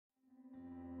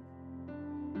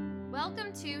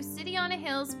Welcome to City on a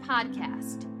Hill's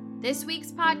podcast. This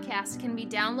week's podcast can be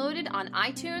downloaded on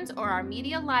iTunes or our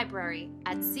media library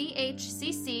at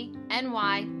chccny.com.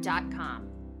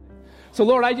 So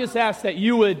Lord, I just ask that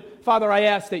you would, Father, I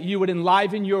ask that you would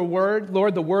enliven your word,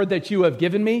 Lord, the word that you have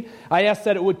given me. I ask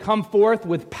that it would come forth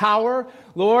with power.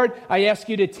 Lord, I ask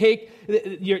you to take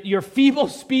your feeble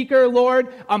speaker,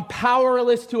 Lord. I'm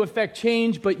powerless to affect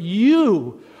change, but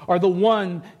you are the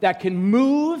one that can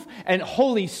move, and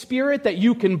Holy Spirit, that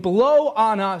you can blow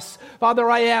on us. Father,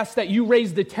 I ask that you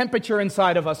raise the temperature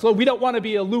inside of us. Lord, we don't want to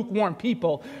be a lukewarm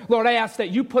people. Lord, I ask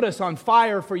that you put us on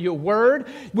fire for your word.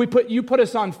 You put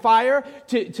us on fire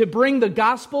to bring the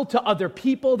gospel to other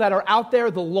people that are out there,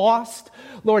 the lost.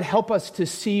 Lord, help us to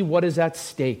see what is at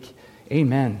stake.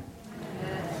 Amen.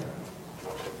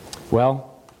 Well,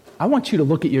 I want you to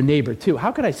look at your neighbor too.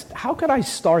 How could I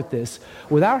start this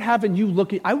without having you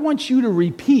look at? I want you to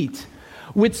repeat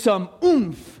with some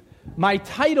oomph my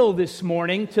title this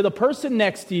morning to the person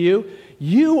next to you.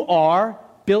 You are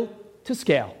built to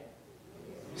scale.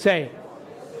 Say it.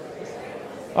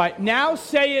 All right, now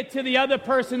say it to the other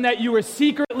person that you were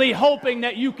secretly hoping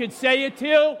that you could say it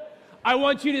to. I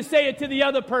want you to say it to the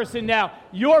other person now.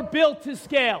 You're built to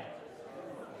scale.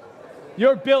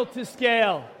 You're built to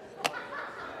scale.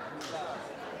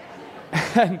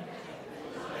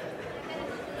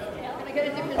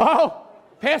 Oh,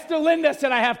 Pastor Linda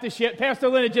said I have to share. Pastor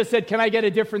Linda just said, can I get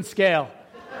a different scale?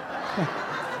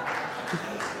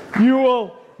 You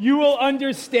will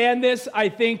understand this, I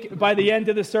think, by the end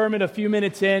of the sermon, a few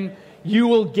minutes in. You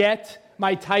will get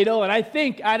my title, and I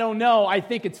think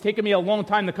it's taken me a long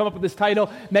time to come up with this title.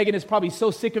 Megan is probably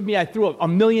so sick of me. I threw a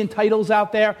million titles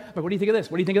out there. But what do you think of this?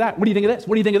 What do you think of that? What do you think of this?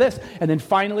 What do you think of this? And then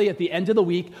finally, at the end of the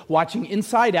week, watching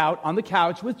Inside Out on the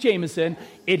couch with Jameson,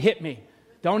 it hit me.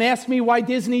 Don't ask me why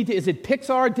Disney. Is it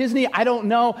Pixar, Disney? I don't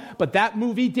know. But that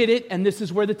movie did it, and this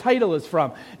is where the title is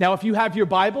from. Now, if you have your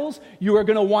Bibles, you are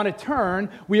going to want to turn.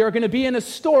 We are going to be in a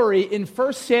story in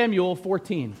 1 Samuel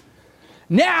 14.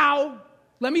 Now,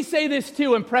 let me say this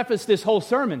too and preface this whole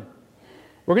sermon.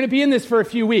 We're going to be in this for a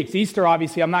few weeks. Easter,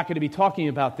 obviously, I'm not going to be talking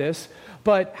about this.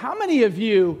 But how many of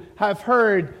you have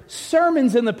heard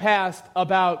sermons in the past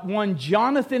about one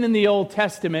Jonathan in the Old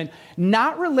Testament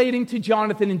not relating to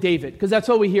Jonathan and David? Because that's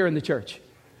all we hear in the church.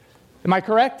 Am I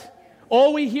correct?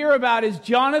 All we hear about is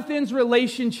Jonathan's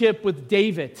relationship with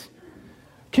David.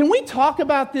 Can we talk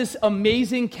about this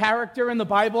amazing character in the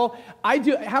Bible? I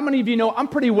do. How many of you know I'm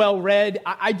pretty well read?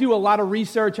 I do a lot of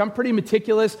research. I'm pretty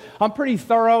meticulous. I'm pretty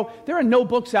thorough. There are no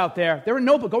books out there.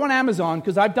 Go on Amazon,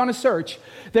 because I've done a search.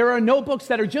 There are no books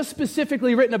that are just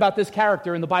specifically written about this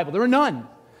character in the Bible. There are none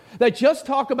that just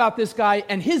talk about this guy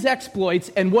and his exploits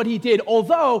and what he did,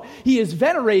 although he is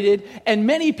venerated, and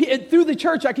many through the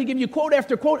church, I can give you quote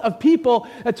after quote of people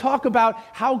that talk about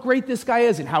how great this guy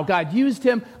is and how God used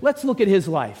him. Let's look at his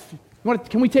life.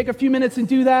 Can we take a few minutes and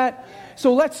do that?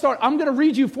 So let's start. I'm going to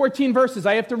read you 14 verses.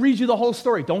 I have to read you the whole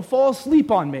story. Don't fall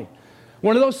asleep on me.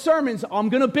 One of those sermons I'm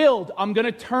going to build. I'm going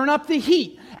to turn up the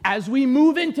heat. As we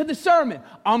move into the sermon,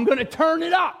 I'm going to turn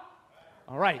it up.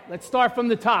 All right, let's start from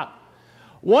the top.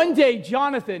 One day,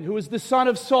 Jonathan, who was the son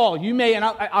of Saul,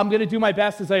 I'm going to do my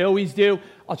best as I always do.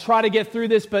 I'll try to get through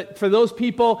this, but for those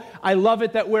people, I love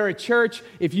it that we're a church.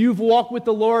 If you've walked with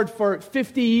the Lord for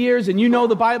 50 years and you know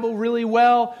the Bible really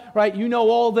well, right? You know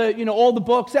all the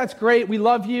books. That's great. We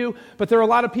love you. But there are a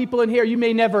lot of people in here. You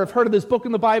may never have heard of this book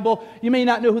in the Bible. You may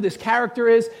not know who this character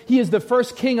is. He is the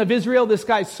first king of Israel. This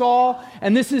guy Saul,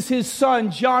 and this is his son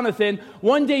Jonathan.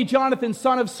 One day, Jonathan,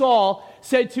 son of Saul,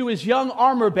 said to his young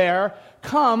armor bearer,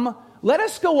 "Come, let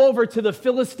us go over to the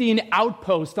Philistine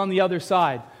outpost on the other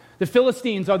side." The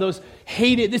Philistines are those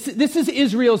hated, this is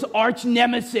Israel's arch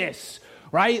nemesis,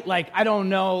 right?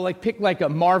 Pick like a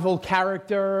Marvel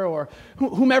character or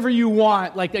whomever you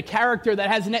want, like a character that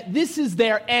has this is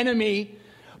their enemy.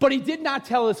 But he did not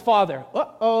tell his father.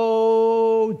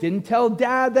 Didn't tell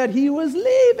dad that he was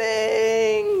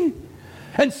leaving.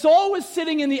 And Saul was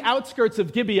sitting in the outskirts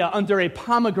of Gibeah under a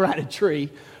pomegranate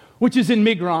tree, which is in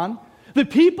Migron. The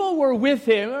people were with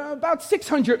him, about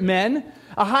 600 men.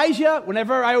 Ahijah,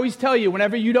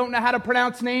 whenever you don't know how to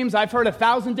pronounce names, I've heard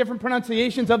 1,000 different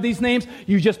pronunciations of these names.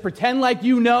 You just pretend like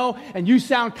you know, and you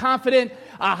sound confident.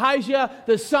 Ahijah,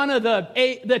 the son of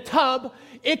the Tub,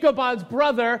 Ichabod's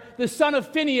brother, the son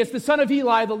of Phinehas, the son of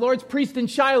Eli, the Lord's priest in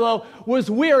Shiloh, was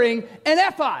wearing an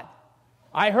ephod.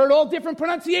 I heard all different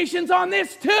pronunciations on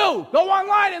this too. Go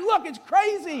online and look, it's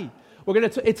crazy.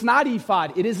 It's not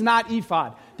ephod. It is not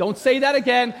ephod. Don't say that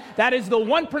again. That is the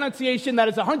one pronunciation that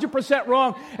is 100%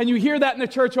 wrong, and you hear that in the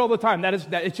church all the time.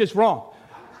 It's just wrong.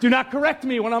 Do not correct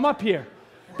me when I'm up here.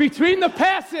 Between the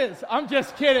passes. I'm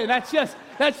just kidding. That's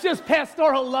just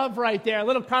pastoral love right there. A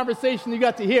little conversation you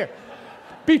got to hear.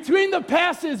 Between the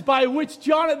passes by which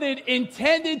Jonathan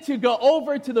intended to go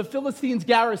over to the Philistines'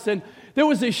 garrison, there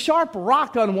was a sharp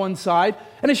rock on one side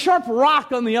and a sharp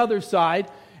rock on the other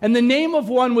side, and the name of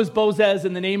one was Bozez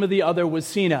and the name of the other was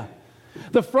Sina.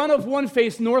 The front of one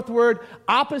faced northward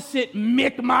opposite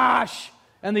Michmash,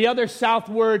 and the other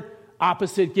southward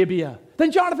opposite Gibeah.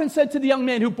 Then Jonathan said to the young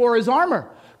man who bore his armor,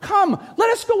 "Come, let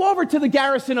us go over to the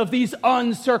garrison of these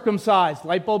uncircumcised."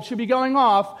 Light bulb should be going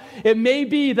off. "It may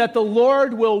be that the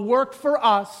Lord will work for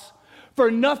us,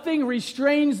 for nothing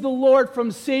restrains the Lord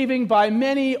from saving by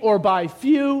many or by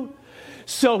few."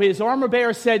 So his armor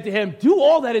bearer said to him, "Do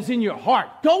all that is in your heart.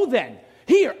 Go then.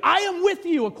 Here, I am with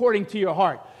you according to your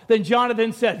heart." Then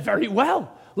Jonathan said, "Very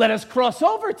well. Let us cross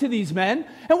over to these men,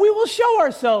 and we will show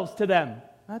ourselves to them."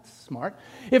 That's smart.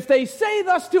 "If they say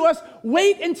thus to us,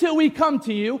 'Wait until we come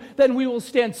to you,' then we will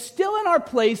stand still in our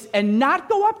place and not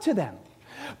go up to them.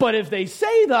 But if they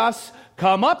say thus,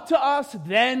 'Come up to us,'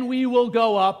 then we will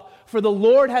go up, for the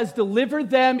Lord has delivered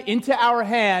them into our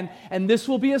hand, and this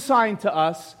will be a sign to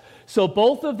us." So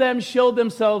both of them showed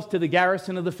themselves to the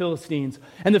garrison of the Philistines.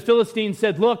 And the Philistines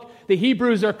said, "Look, the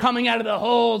Hebrews are coming out of the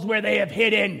holes where they have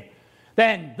hidden."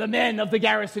 Then the men of the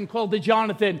garrison called to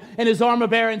Jonathan and his armor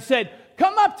bearer and said,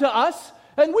 "Come up to us,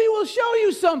 and we will show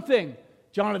you something."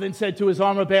 Jonathan said to his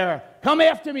armor bearer, "Come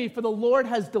after me, for the Lord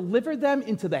has delivered them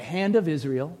into the hand of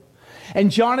Israel."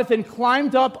 And Jonathan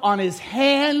climbed up on his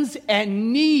hands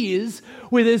and knees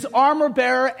with his armor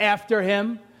bearer after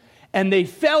him. And they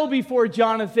fell before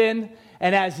Jonathan,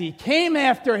 and as he came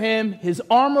after him, his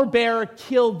armor bearer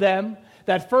killed them.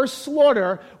 That first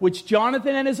slaughter, which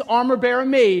Jonathan and his armor bearer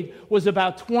made, was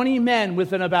about 20 men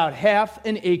within about half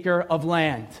an acre of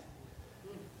land.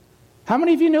 How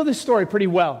many of you know this story pretty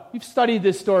well? You've studied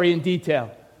this story in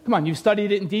detail. Come on, you've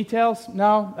studied it in details?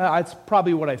 No? That's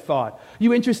probably what I thought.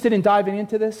 You interested in diving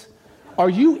into this? Are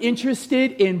you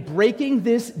interested in breaking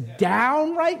this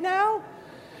down right now?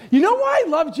 You know why I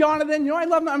love Jonathan? You know why I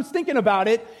love him? I was thinking about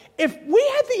it. If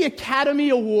we had the Academy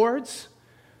Awards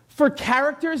for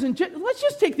characters, and let's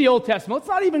just take the Old Testament. Let's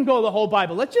not even go the whole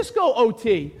Bible. Let's just go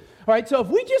OT. All right, so if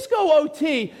we just go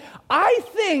OT, I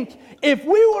think if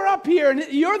we were up here and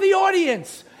you're the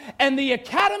audience and the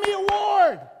Academy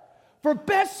Award for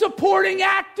Best Supporting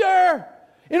Actor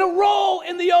in a role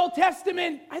in the Old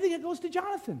Testament, I think it goes to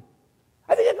Jonathan.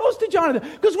 I think it goes to Jonathan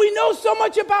because we know so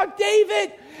much about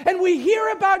David and we hear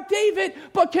about David,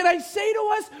 but can I say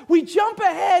to us, we jump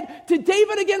ahead to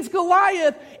David against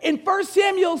Goliath in 1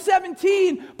 Samuel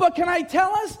 17, but can I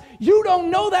tell us, you don't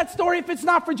know that story if it's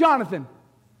not for Jonathan.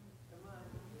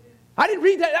 I didn't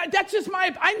read that. That's just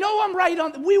I know I'm right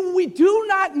on. We do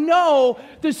not know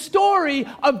the story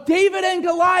of David and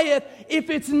Goliath if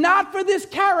it's not for this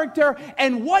character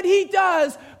and what he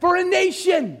does for a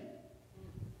nation.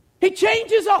 He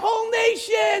changes a whole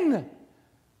nation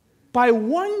by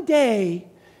one day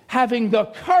having the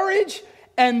courage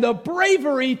and the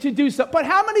bravery to do so. But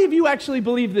how many of you actually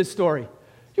believe this story?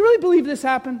 You really believe this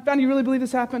happened? Vanny, you really believe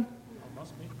this happened?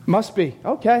 Must be.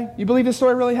 Okay. You believe this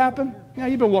story really happened? Yeah,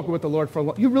 you've been walking with the Lord for a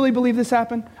long time. You really believe this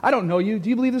happened? I don't know you.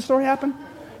 Do you believe this story happened?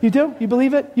 You do? You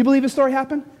believe it? You believe this story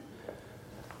happened?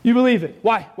 You believe it.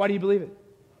 Why? Why do you believe it?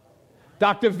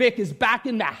 Dr. Vic is back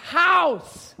in the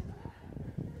house.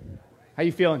 How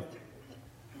you feeling?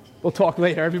 We'll talk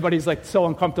later. Everybody's like so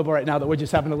uncomfortable right now that we're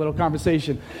just having a little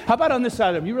conversation. How about on this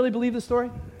side of them? You really believe this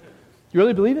story? You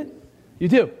really believe it? You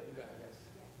do?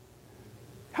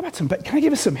 How about can I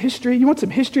give us some history? You want some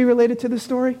history related to this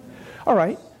story? All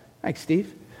right. Thanks,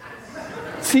 Steve.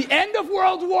 It's the end of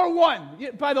World War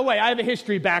I. By the way, I have a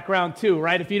history background too,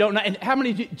 right? If you don't know, and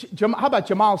how about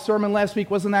Jamal's sermon last week?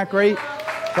 Wasn't that great?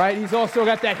 Right? He's also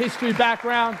got that history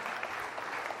background.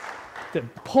 The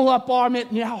pull-up arm, you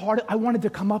know how hard I wanted to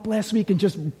come up last week and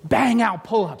just bang out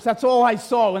pull-ups. That's all I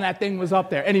saw when that thing was up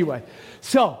there. Anyway,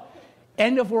 so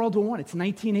end of World War I. It's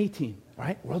 1918, all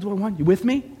right? World War I, you with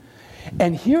me?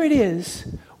 And here it is.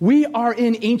 We are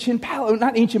in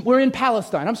we're in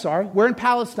Palestine. I'm sorry. We're in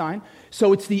Palestine.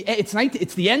 So it's the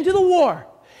end of the war.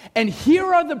 And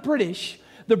here are the British.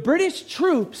 The British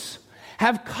troops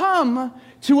have come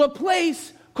to a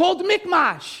place called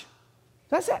Michmash.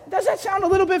 Does that sound a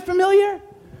little bit familiar?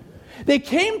 They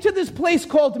came to this place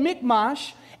called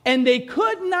Michmash, and they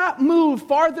could not move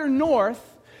farther north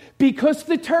because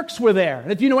the Turks were there.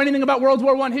 And if you know anything about World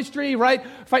War I history, right?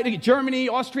 Fighting against Germany,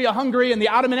 Austria, Hungary, and the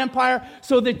Ottoman Empire.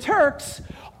 So the Turks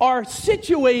are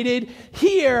situated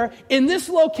here in this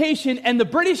location, and the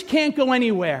British can't go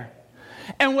anywhere.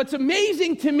 And what's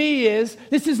amazing to me is,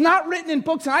 this is not written in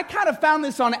books, and I kind of found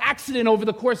this on accident over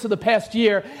the course of the past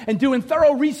year and doing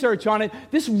thorough research on it.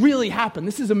 This really happened.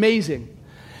 This is amazing.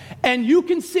 And you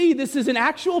can see this is an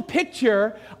actual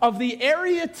picture of the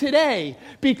area today,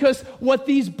 because what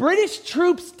these British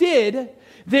troops did,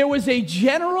 there was a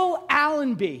General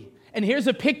Allenby, and here's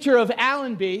a picture of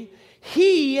Allenby.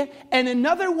 He and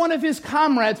another one of his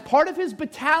comrades, part of his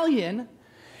battalion,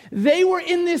 they were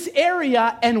in this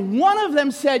area, and one of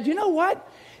them said, you know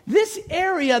what? This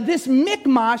area, this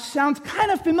Michmash, sounds kind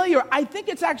of familiar. I think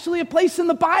it's actually a place in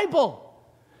the Bible.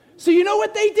 So you know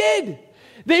what they did?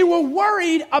 They were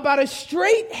worried about a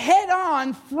straight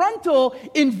head-on frontal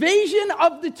invasion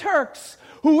of the Turks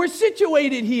who were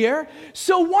situated here.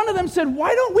 So one of them said,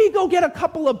 why don't we go get a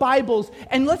couple of Bibles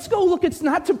and let's go look. It's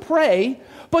not to pray,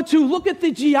 but to look at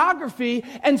the geography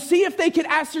and see if they could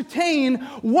ascertain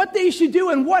what they should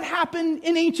do and what happened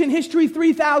in ancient history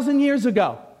 3,000 years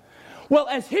ago. Well,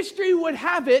 as history would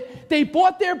have it, they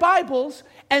bought their Bibles,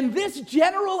 and this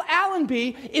General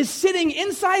Allenby is sitting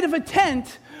inside of a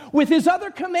tent with his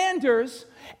other commanders,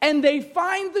 and they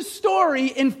find the story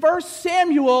in 1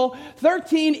 Samuel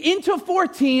 13 into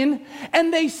 14,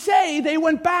 and they say they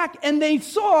went back and they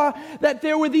saw that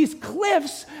there were these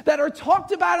cliffs that are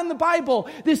talked about in the Bible,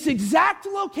 this exact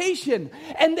location,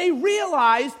 and they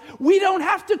realized we don't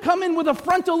have to come in with a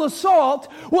frontal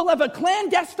assault. We'll have a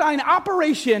clandestine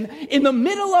operation in the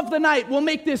middle of the night. We'll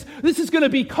make this is going to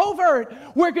be covert.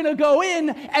 We're going to go in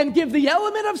and give the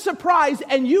element of surprise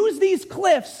and use these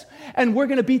cliffs, and we're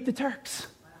going to beat the Turks.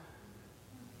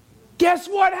 Guess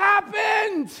what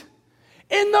happened?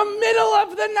 In the middle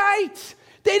of the night,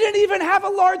 they didn't even have a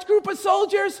large group of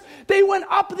soldiers. They went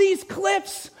up these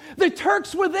cliffs. The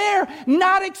Turks were there,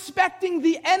 not expecting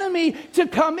the enemy to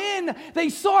come in. They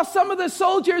saw some of the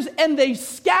soldiers, and they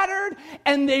scattered,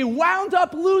 and they wound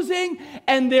up losing,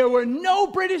 and there were no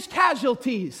British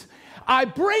casualties. I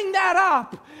bring that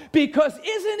up because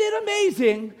isn't it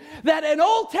amazing that an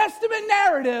Old Testament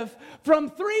narrative from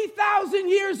 3,000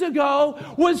 years ago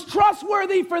was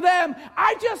trustworthy for them?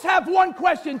 I just have one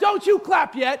question. Don't you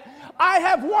clap yet. I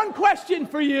have one question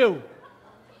for you.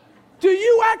 Do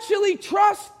you actually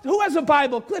trust? Who has a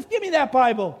Bible? Cliff, give me that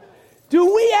Bible.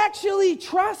 Do we actually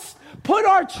put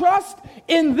our trust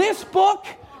in this book?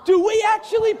 Do we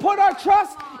actually put our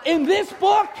trust in this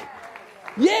book?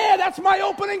 Yeah, that's my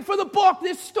opening for the book,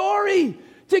 this story,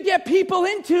 to get people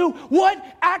into what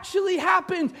actually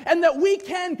happened, and that we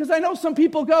can, because I know some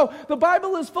people go, the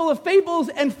Bible is full of fables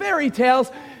and fairy tales.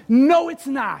 No, it's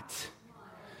not.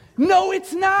 No,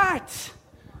 it's not.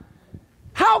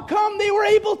 How come they were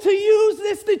able to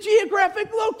use the geographic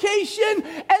location,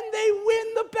 and they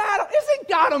win the battle? Isn't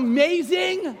God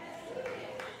amazing?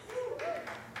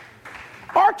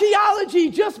 Archaeology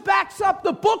just backs up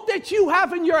the book that you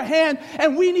have in your hand,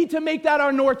 and we need to make that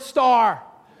our North Star.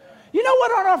 You know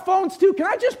what, on our phones too, can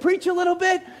I just preach a little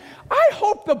bit? I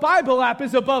hope the Bible app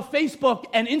is above Facebook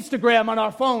and Instagram on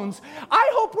our phones.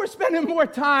 I hope we're spending more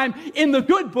time in the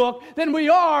good book than we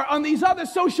are on these other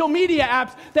social media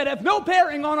apps that have no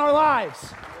bearing on our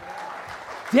lives.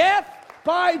 Death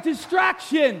by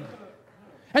distraction.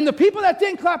 And the people that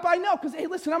didn't clap, I know, because, hey,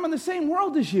 listen, I'm in the same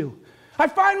world as you. I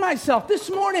find myself,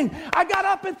 this morning, I got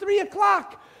up at 3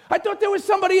 o'clock. I thought there was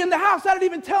somebody in the house. I didn't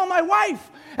even tell my wife.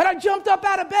 And I jumped up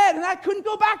out of bed, and I couldn't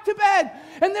go back to bed.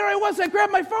 And there I was. I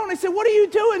grabbed my phone. I said, what are you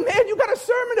doing, man? You got a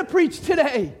sermon to preach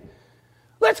today.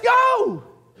 Let's go.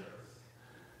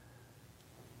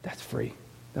 That's free.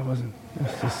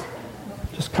 That's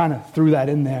just kind of threw that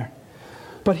in there.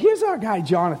 But here's our guy,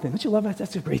 Jonathan. Don't you love that?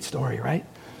 That's a great story, right?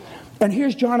 And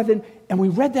here's Jonathan, and we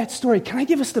read that story. Can I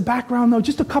give us the background, though?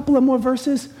 Just a couple of more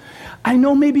verses. I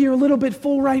know maybe you're a little bit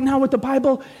full right now with the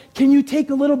Bible. Can you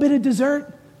take a little bit of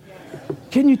dessert?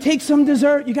 Can you take some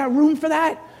dessert? You got room for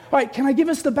that? All right, can I give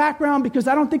us the background? Because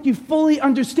I don't think you fully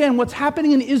understand what's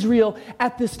happening in Israel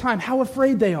at this time, how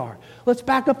afraid they are. Let's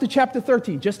back up to chapter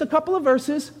 13. Just a couple of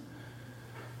verses.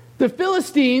 The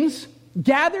Philistines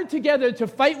gathered together to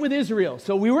fight with Israel.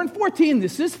 So we were in 14.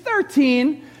 This is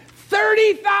 13.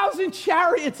 30,000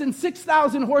 chariots and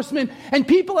 6,000 horsemen, and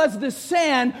people as the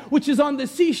sand, which is on the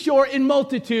seashore in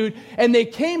multitude. And they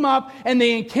came up and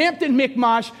they encamped in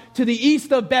Michmash to the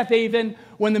east of Bethaven.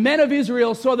 When the men of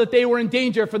Israel saw that they were in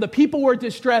danger, for the people were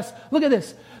distressed. Look at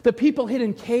this. The people hid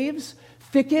in caves,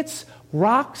 thickets,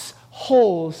 rocks,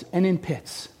 holes, and in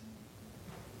pits.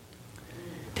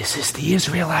 This is the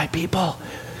Israelite people.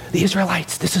 The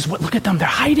Israelites. This is what, look at them. They're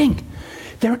hiding.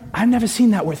 I've never seen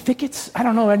that word. Thickets, I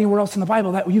don't know anywhere else in the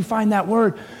Bible that you find that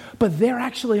word. But there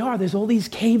actually are. There's all these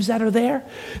caves that are there.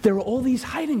 There are all these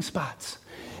hiding spots.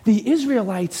 the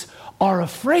Israelites are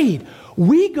afraid.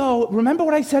 Remember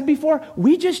what I said before?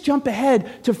 We just jump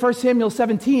ahead to 1 Samuel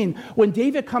 17 when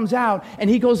David comes out and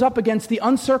he goes up against the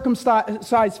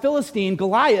uncircumcised Philistine,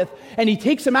 Goliath, and he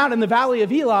takes him out in the valley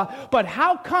of Elah. But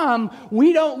how come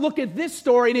we don't look at this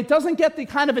story and it doesn't get the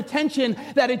kind of attention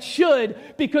that it should?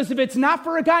 Because if it's not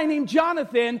for a guy named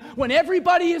Jonathan, when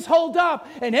everybody is holed up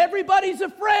and everybody's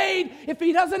afraid, if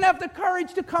he doesn't have the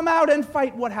courage to come out and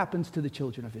fight, what happens to the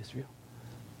children of Israel?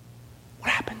 What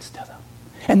happens to them?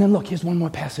 And then look, here's one more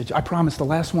passage. I promise, the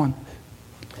last one.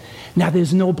 Now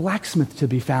there's no blacksmith to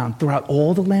be found throughout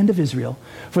all the land of Israel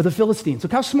for the Philistines.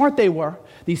 Look how smart they were.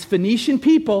 These Phoenician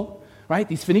people, right?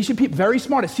 These Phoenician people, very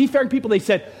smart, seafaring people, they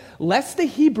said, lest the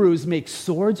Hebrews make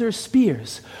swords or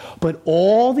spears, but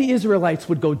all the Israelites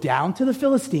would go down to the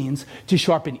Philistines to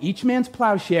sharpen each man's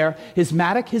plowshare, his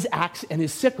mattock, his axe, and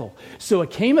his sickle. So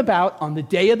it came about on the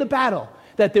day of the battle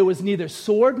that there was neither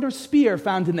sword nor spear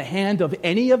found in the hand of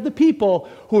any of the people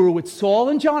who were with Saul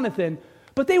and Jonathan,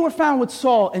 but they were found with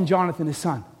Saul and Jonathan his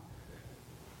son.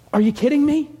 Are you kidding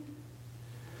me?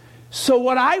 So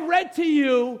what I read to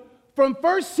you from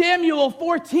 1 Samuel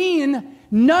 14,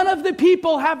 none of the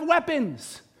people have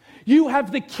weapons. You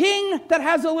have the king that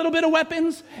has a little bit of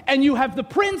weapons, and you have the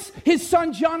prince, his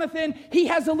son Jonathan, he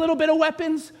has a little bit of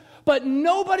weapons, but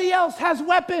nobody else has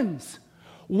weapons.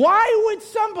 Why would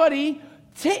somebody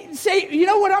say, you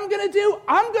know what I'm going to do?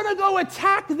 I'm going to go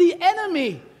attack the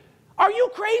enemy. Are you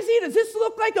crazy? Does this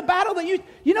look like a battle that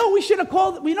we should have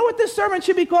called, you know what this sermon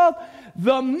should be called?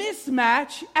 The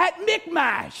Mismatch at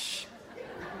Mi'kmash.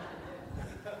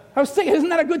 I was thinking, isn't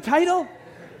that a good title?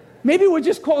 Maybe we'll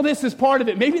just call this as part of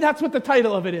it. Maybe that's what the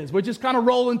title of it is. We're just kind of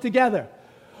rolling together.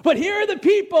 But here are the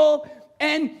people,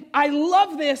 and I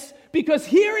love this because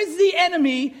here is the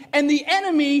enemy, and the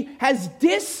enemy has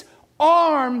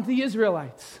disarmed the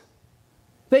Israelites.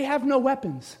 They have no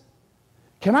weapons.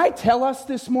 Can I tell us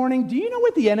this morning, do you know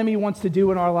what the enemy wants to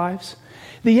do in our lives?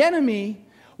 The enemy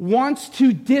wants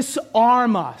to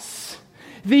disarm us.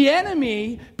 The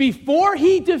enemy, before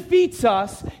he defeats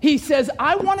us, he says,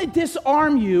 I want to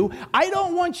disarm you. I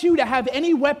don't want you to have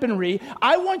any weaponry.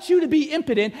 I want you to be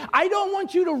impotent. I don't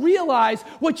want you to realize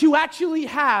what you actually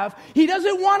have. He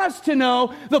doesn't want us to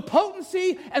know the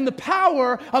potency and the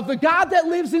power of the God that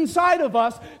lives inside of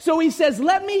us. So he says,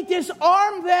 let me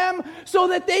disarm them so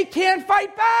that they can't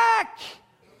fight back.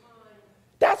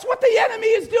 That's what the enemy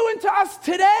is doing to us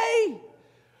today.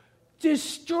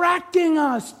 Distracting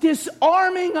us,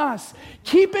 disarming us,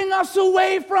 keeping us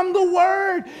away from the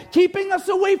Word, keeping us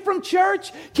away from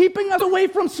church, keeping us away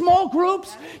from small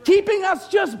groups, keeping us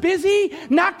just busy,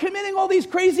 not committing all these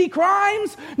crazy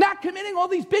crimes, not committing all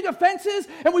these big offenses,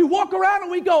 and we walk around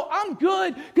and we go, I'm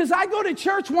good, because I go to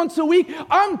church once a week,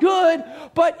 I'm good,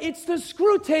 but it's the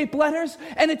screw tape letters,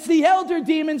 and it's the elder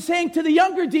demon saying to the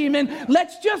younger demon,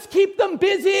 let's just keep them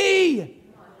busy.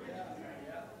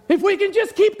 If we can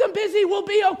just keep them busy, we'll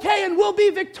be okay and we'll be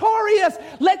victorious.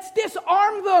 Let's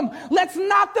disarm them. Let's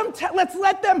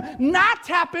let them not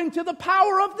tap into the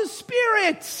power of the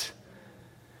Spirit.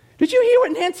 Did you hear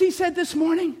what Nancy said this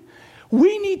morning?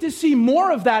 We need to see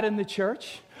more of that in the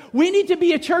church. We need to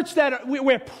be a church that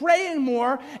we're praying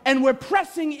more and we're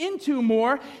pressing into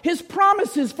more His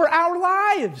promises for our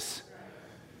lives.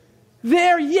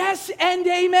 They're yes and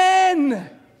amen.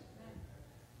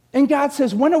 And God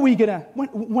says, when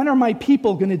are my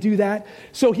people going to do that?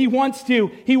 So he wants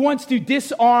to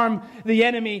disarm the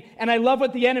enemy. And I love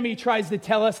what the enemy tries to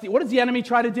tell us. What does the enemy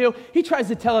try to do? He tries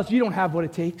to tell us, you don't have what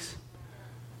it takes.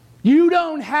 You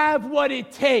don't have what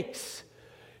it takes.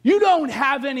 You don't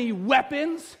have any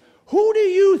weapons. Who do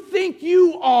you think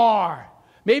you are?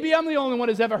 Maybe I'm the only one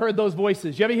who's ever heard those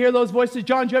voices. You ever hear those voices?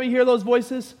 John, do you ever hear those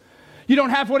voices? You don't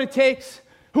have what it takes.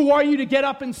 Who are you to get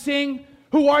up and sing?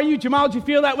 Who are you? Jamal, do you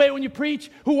feel that way when you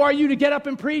preach? Who are you to get up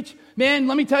and preach? Man,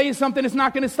 let me tell you something. It's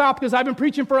not going to stop because I've been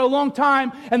preaching for a long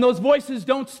time and those voices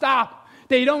don't stop.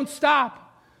 They don't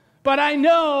stop. But I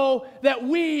know that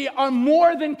we are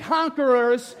more than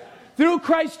conquerors through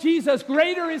Christ Jesus.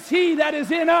 Greater is He that is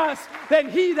in us than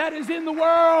he that is in the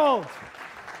world.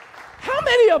 How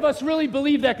many of us really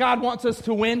believe that God wants us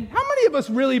to win? How many of us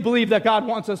really believe that God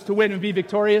wants us to win and be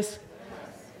victorious?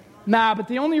 Nah, but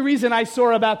the only reason I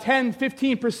saw about 10,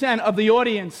 15% of the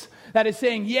audience that is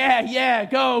saying, yeah,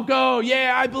 go,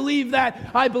 yeah, I believe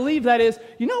that is,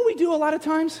 you know what we do a lot of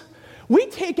times? We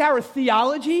take our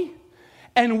theology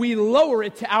and we lower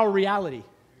it to our reality.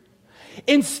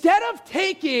 Instead of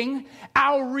taking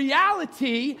our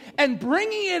reality and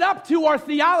bringing it up to our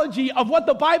theology of what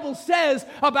the Bible says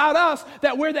about us,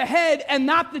 that we're the head and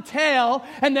not the tail,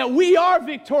 and that we are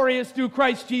victorious through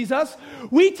Christ Jesus,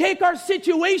 we take our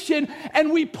situation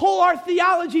and we pull our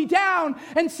theology down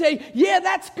and say, yeah,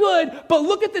 that's good, but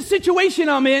look at the situation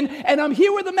I'm in, and I'm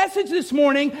here with a message this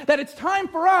morning that it's time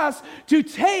for us to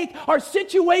take our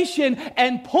situation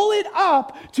and pull it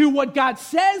up to what God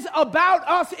says about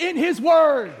us in His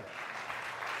Word.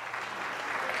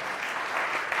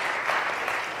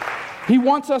 He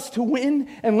wants us to win,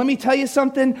 and let me tell you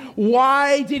something.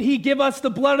 Why did He give us the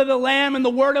blood of the Lamb and the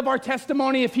word of our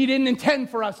testimony if He didn't intend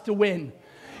for us to win?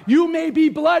 You may be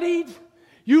bloodied,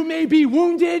 you may be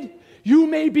wounded, you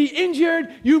may be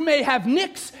injured, you may have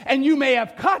nicks, and you may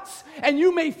have cuts, and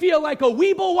you may feel like a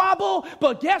weeble wobble,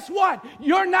 but guess what?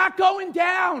 You're not going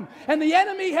down, and the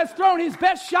enemy has thrown his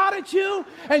best shot at you,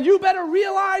 and you better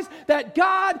realize that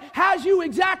God has you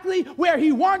exactly where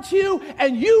He wants you,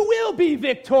 and you will be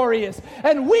victorious,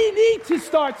 and we need to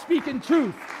start speaking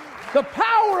truth. The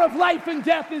power of life and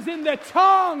death is in the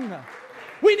tongue.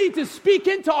 We need to speak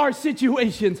into our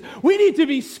situations. We need to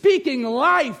be speaking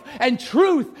life and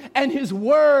truth and His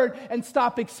Word and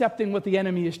stop accepting what the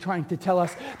enemy is trying to tell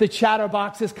us. The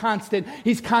chatterbox is constant.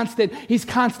 He's constant. He's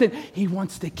constant. He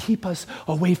wants to keep us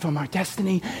away from our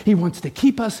destiny. He wants to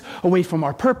keep us away from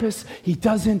our purpose. He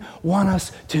doesn't want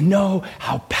us to know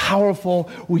how powerful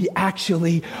we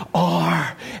actually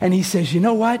are. And he says, you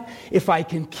know what? If I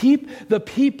can keep the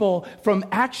people from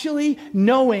actually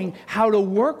knowing how to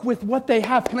work with what they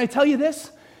have. Can I tell you this?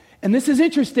 And this is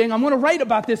interesting. I'm going to write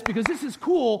about this because this is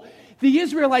cool. The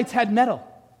Israelites had metal.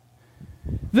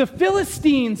 The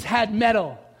Philistines had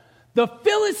metal. The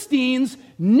Philistines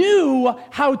knew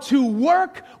how to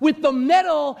work with the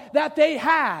metal that they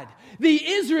had. The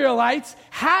Israelites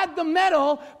had the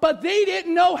metal, but they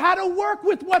didn't know how to work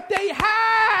with what they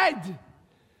had.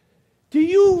 Do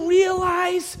you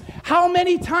realize how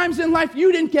many times in life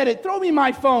you didn't get it? Throw me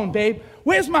my phone, babe.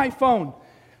 Where's my phone?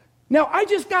 Now, I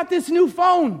just got this new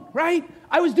phone, right?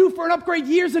 I was due for an upgrade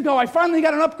years ago. I finally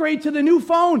got an upgrade to the new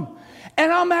phone.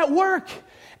 And I'm at work,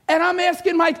 and I'm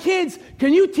asking my kids,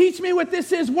 can you teach me what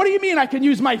this is? What do you mean I can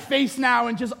use my face now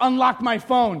and just unlock my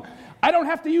phone? I don't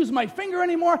have to use my finger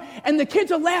anymore. And the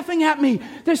kids are laughing at me.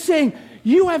 They're saying,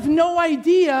 you have no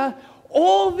idea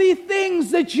all the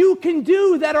things that you can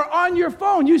do that are on your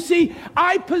phone. You see,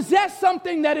 I possess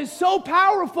something that is so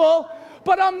powerful,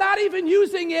 but I'm not even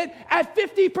using it at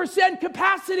 50%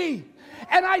 capacity.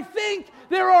 And I think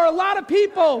there are a lot of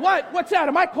people. What's that?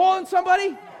 Am I calling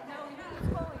somebody?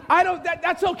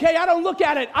 That's okay. I don't look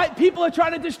at it. People are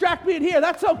trying to distract me in here.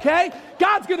 That's okay.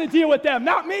 God's going to deal with them,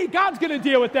 not me. God's going to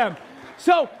deal with them.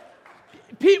 So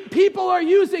people are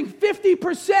using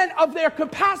 50% of their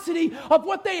capacity of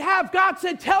what they have. God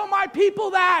said, tell my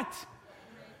people that.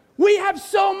 We have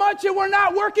so much and we're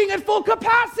not working at full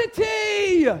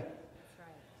capacity.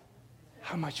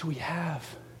 How much we have.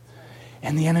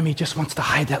 And the enemy just wants to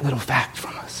hide that little fact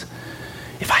from us.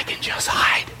 If I can just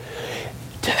hide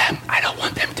to them, I don't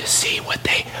want them to see what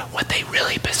they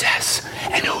really possess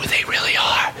and who they really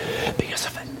are. Because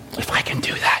if I can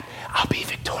do that, I'll be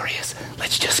victorious.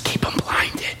 Let's just keep them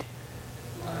blinded.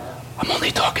 I'm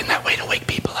only talking that way to wake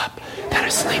people up that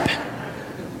are sleeping.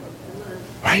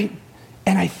 Right?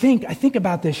 And I think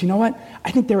about this. You know what?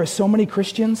 I think there are so many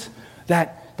Christians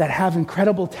that have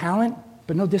incredible talent,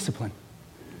 but no discipline.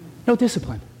 No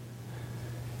discipline.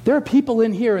 There are people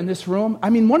in here in this room. I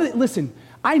mean, listen,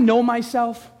 I know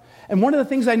myself, and one of the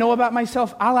things I know about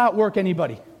myself, I'll outwork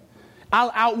anybody.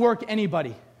 I'll outwork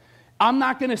anybody. I'm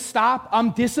not going to stop. I'm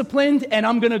disciplined, and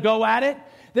I'm going to go at it.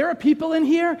 There are people in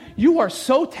here, you are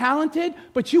so talented,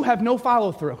 but you have no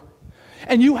follow-through.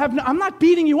 And I'm not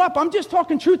beating you up. I'm just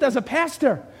talking truth as a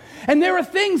pastor. And there are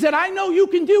things that I know you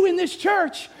can do in this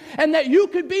church, and that you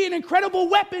could be an incredible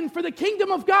weapon for the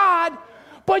kingdom of God,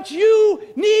 but you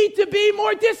need to be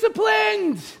more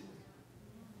disciplined.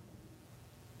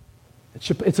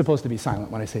 It's supposed to be silent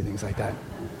when I say things like that.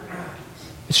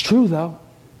 It's true, though.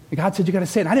 God said you got to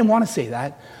say it. I didn't want to say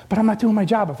that, but I'm not doing my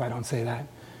job if I don't say that.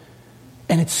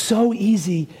 And it's so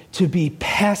easy to be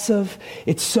passive.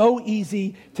 It's so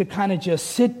easy to kind of just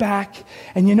sit back.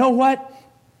 And you know what?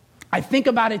 I think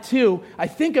about it too. I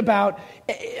think about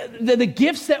the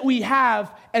gifts that we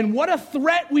have and what a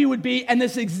threat we would be. And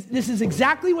this is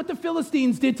exactly what the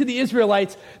Philistines did to the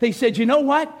Israelites. They said, you know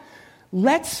what?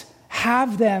 Let's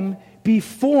have them be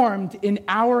formed in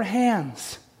our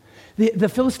hands. The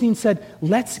Philistines said,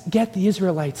 let's get the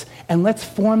Israelites and let's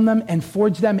form them and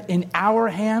forge them in our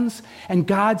hands. And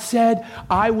God said,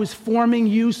 I was forming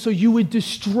you so you would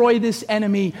destroy this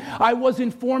enemy. I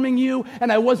wasn't forming you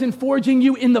and I wasn't forging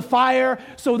you in the fire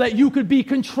so that you could be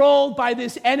controlled by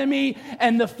this enemy.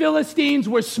 And the Philistines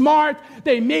were smart.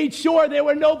 They made sure there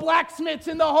were no blacksmiths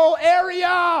in the whole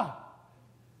area.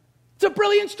 It's a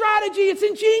brilliant strategy. It's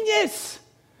ingenious.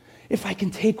 If I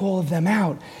can take all of them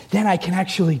out, then I can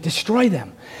actually destroy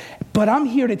them. But I'm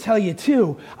here to tell you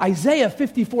too, Isaiah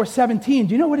 54:17,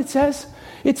 do you know what it says?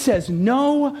 It says,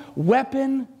 no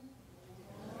weapon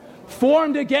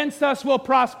formed against us will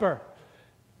prosper.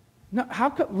 No, how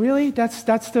could, really? That's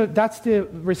the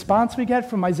response we get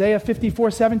from Isaiah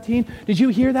 54:17. Did you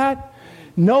hear that?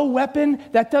 No weapon,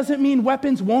 that doesn't mean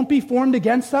weapons won't be formed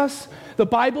against us. The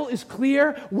Bible is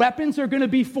clear. Weapons are going to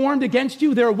be formed against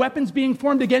you. There are weapons being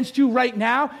formed against you right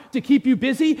now to keep you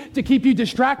busy, to keep you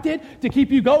distracted, to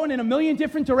keep you going in a million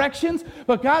different directions.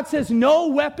 But God says no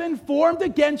weapon formed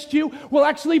against you will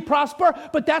actually prosper.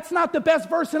 But that's not the best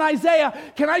verse in Isaiah.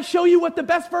 Can I show you what the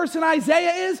best verse in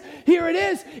Isaiah is? Here it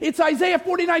is. It's Isaiah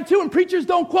 49:2, and preachers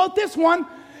don't quote this one.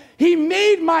 He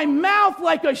made my mouth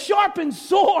like a sharpened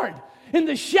sword. In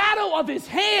the shadow of his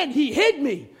hand, he hid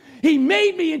me. He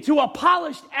made me into a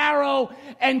polished arrow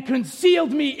and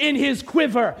concealed me in his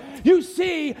quiver. You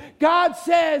see, God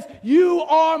says, you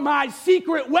are my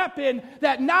secret weapon,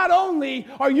 that not only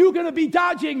are you going to be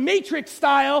dodging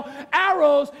Matrix-style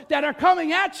arrows that are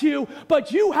coming at you,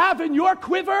 but you have in your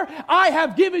quiver, I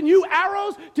have given you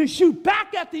arrows to shoot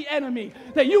back at the enemy.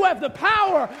 That you have the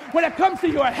power when it comes to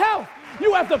your health.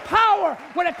 You have the power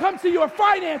when it comes to your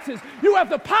finances. You have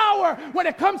the power when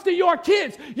it comes to your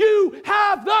kids. You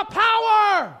have the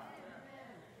power.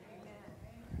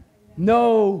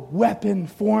 No weapon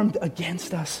formed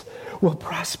against us will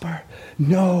prosper.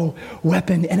 No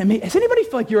weapon. Enemy. Does anybody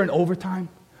feel like you're in overtime?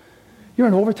 You're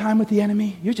in overtime with the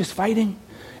enemy? You're just fighting?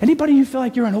 Anybody you feel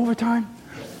like you're in overtime?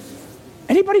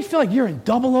 Anybody feel like you're in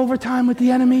double overtime with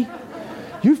the enemy?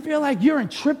 You feel like you're in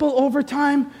triple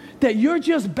overtime? That you're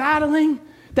just battling,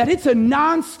 that it's a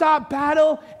nonstop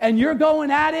battle and you're going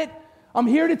at it? I'm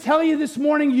here to tell you this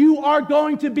morning, you are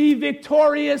going to be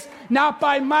victorious, not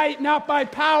by might, not by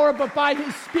power, but by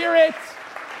his Spirit.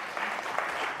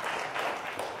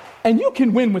 And you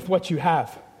can win with what you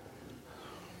have.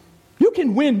 You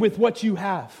can win with what you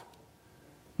have.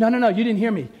 No, you didn't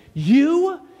hear me.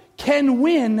 You can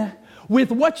win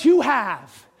with what you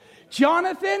have.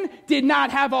 Jonathan did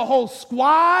not have a whole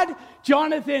squad.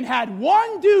 Jonathan had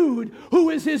one dude who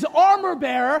was his armor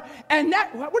bearer, and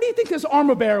what do you think this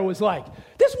armor bearer was like?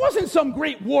 This wasn't some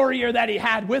great warrior that he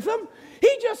had with him.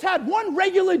 He just had one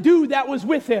regular dude that was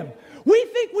with him. We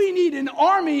think we need an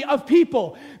army of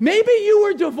people. Maybe you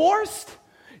were divorced.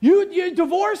 You're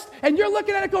divorced and you're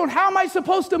looking at it going, how am I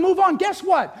supposed to move on? Guess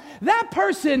what? That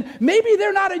person, maybe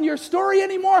they're not in your story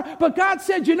anymore, but God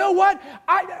said, you know what?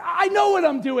 I know what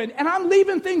I'm doing and I'm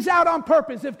leaving things out on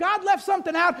purpose. If God left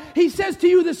something out, he says to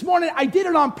you this morning, I did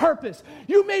it on purpose.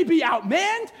 You may be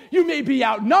outmanned, you may be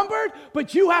outnumbered,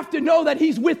 but you have to know that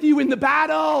he's with you in the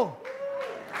battle.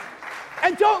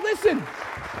 And don't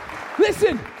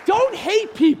don't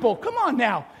hate people. Come on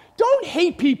now. Don't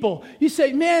hate people. You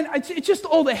say, man, it's just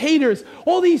all the haters,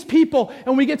 all these people.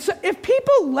 And if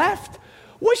people left,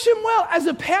 wish them well. As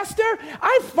a pastor,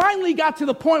 I finally got to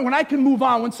the point when I can move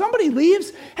on. When somebody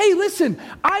leaves, hey, listen,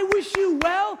 I wish you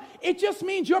well. It just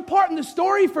means your part in the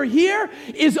story for here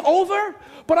is over.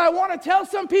 But I want to tell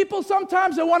some people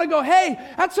sometimes I want to go, hey,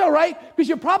 that's all right, because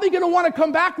you're probably going to want to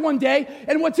come back one day.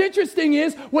 And what's interesting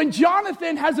is when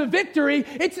Jonathan has a victory,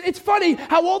 it's funny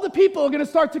how all the people are going to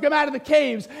start to come out of the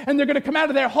caves and they're going to come out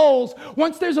of their holes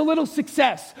once there's a little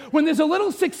success. When there's a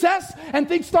little success and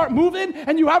things start moving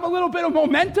and you have a little bit of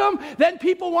momentum, then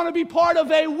people want to be part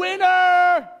of a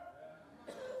winner.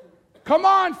 Come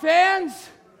on, fans.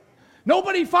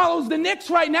 Nobody follows the Knicks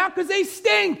right now because they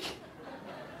stink.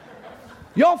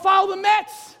 Y'all follow the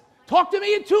Mets. Talk to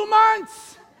me in 2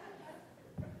 months.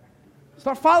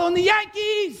 Start following the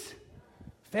Yankees.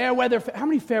 Fairweather. How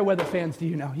many Fairweather fans do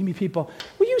you know? You mean people?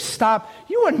 Will you stop?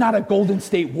 You are not a Golden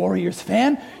State Warriors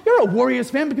fan. You're a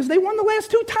Warriors fan because they won the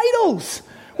last 2 titles.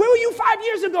 Where were you 5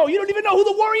 years ago? You don't even know who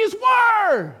the Warriors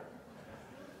were.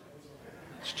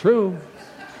 It's true.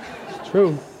 It's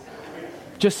true.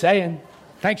 Just saying.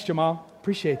 Thanks, Jamal.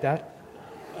 Appreciate that.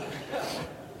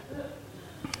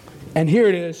 And here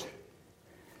it is.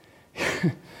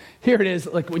 Here it is,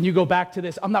 like when you go back to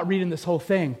this, I'm not reading this whole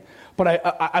thing, but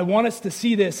I want us to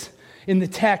see this in the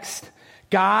text.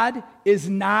 God is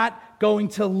not going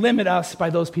to limit us by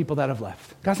those people that have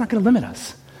left. God's not going to limit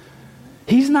us.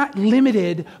 He's not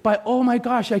limited by, oh my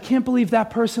gosh, I can't believe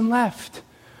that person left.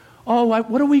 Oh,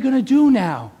 what are we going to do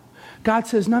now? God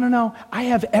says, no, I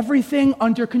have everything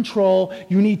under control.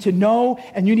 You need to know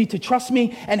and you need to trust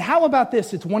me. And how about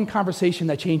this? It's one conversation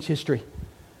that changed history.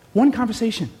 One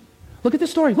conversation. Look at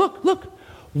this story. Look.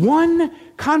 One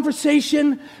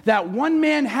conversation that one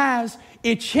man has,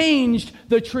 it changed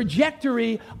the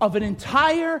trajectory of an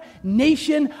entire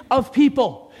nation of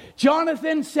people.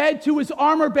 Jonathan said to his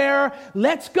armor bearer,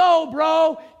 let's go,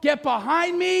 bro. Get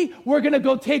behind me. We're going to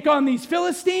go take on these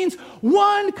Philistines.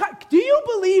 Do you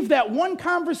believe that one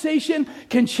conversation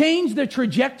can change the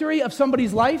trajectory of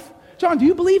somebody's life? John, do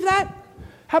you believe that?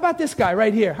 How about this guy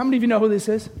right here? How many of you know who this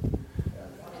is?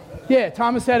 Yeah,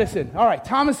 Thomas Edison. All right,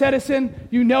 Thomas Edison,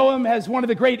 you know him as one of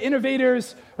the great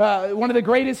innovators, one of the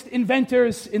greatest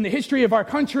inventors in the history of our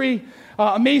country.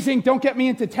 Amazing. Don't get me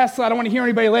into Tesla. I don't want to hear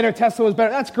anybody later. Tesla was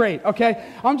better. That's great, okay?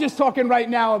 I'm just talking right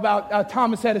now about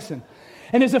Thomas Edison.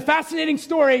 And there's a fascinating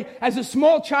story. As a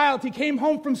small child, he came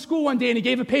home from school one day and he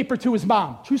gave a paper to his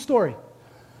mom. True story.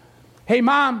 Hey,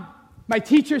 Mom, my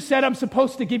teacher said I'm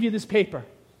supposed to give you this paper.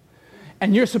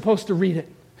 And you're supposed to read it.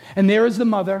 And there is the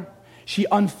mother. She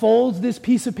unfolds this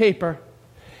piece of paper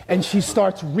and she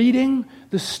starts reading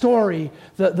the story,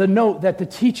 the note that the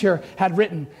teacher had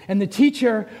written. And the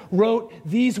teacher wrote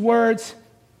these words,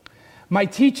 my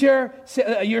teacher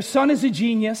said, your son is a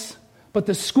genius, but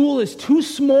the school is too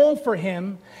small for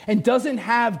him and doesn't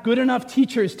have good enough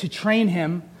teachers to train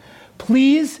him.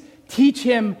 Please teach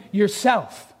him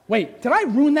yourself. Wait, did I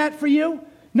ruin that for you?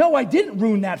 No, I didn't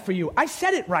ruin that for you. I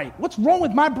said it right. What's wrong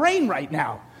with my brain right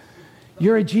now?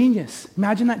 You're a genius.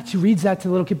 Imagine that. She reads that to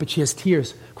the little kid, but she has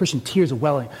tears. Christian, tears are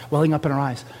welling up in her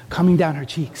eyes, coming down her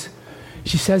cheeks.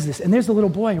 She says this, and there's the little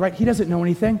boy, right? He doesn't know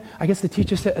anything. I guess the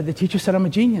teacher said, I'm a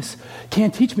genius.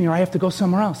 Can't teach me or I have to go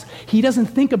somewhere else. He doesn't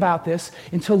think about this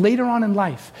until later on in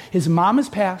life. His mom has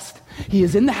passed. He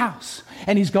is in the house,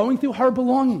 and he's going through her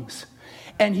belongings.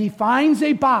 And he finds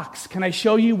a box. Can I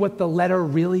show you what the letter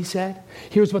really said?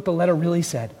 Here's what the letter really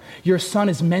said. Your son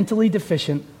is mentally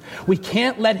deficient. We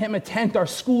can't let him attend our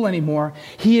school anymore.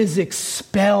 He is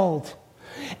expelled.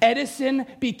 Edison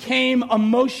became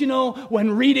emotional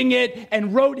when reading it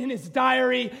and wrote in his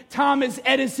diary, Thomas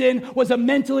Edison was a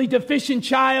mentally deficient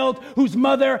child whose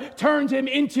mother turned him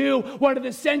into one of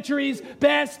the century's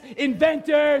best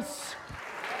inventors.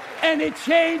 And it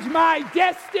changed my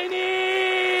destiny.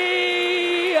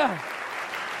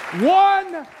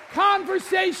 One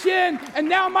conversation. And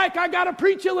now, Mike, I got to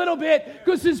preach a little bit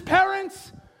because as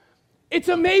parents, it's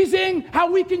amazing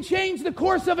how we can change the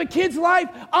course of a kid's life.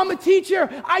 I'm a teacher.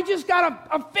 I just got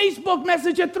a Facebook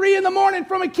message at 3 a.m.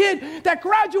 from a kid that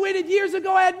graduated years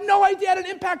ago. I had no idea had an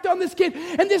impact on this kid.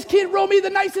 And this kid wrote me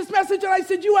the nicest message. And I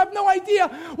said, you have no idea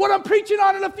what I'm preaching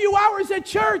on in a few hours at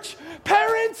church.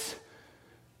 Parents,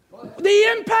 the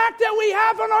impact that we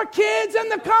have on our kids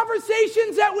and the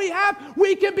conversations that we have,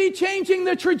 we can be changing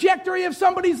the trajectory of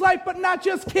somebody's life, but not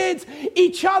just kids,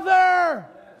 each other.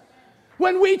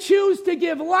 When we choose to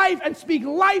give life and speak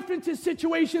life into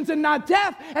situations and not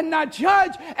death and not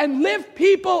judge and lift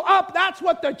people up, that's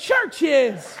what the church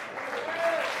is.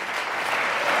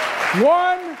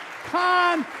 One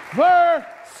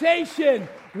conversation.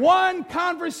 One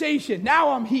conversation.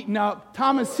 Now I'm heating up.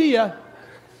 Thomasia.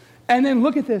 And then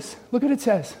look at this. Look what it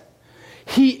says.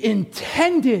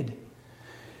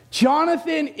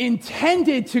 Jonathan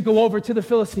intended to go over to the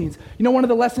Philistines. You know one of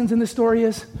the lessons in this story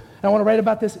is, and I want to write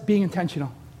about this, being intentional.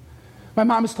 My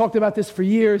mom has talked about this for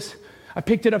years. I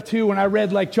picked it up too when I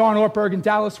read like John Ortberg and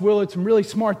Dallas Willard, some really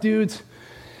smart dudes.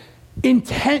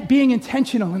 Being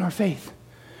intentional in our faith.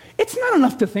 It's not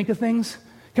enough to think of things.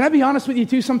 Can I be honest with you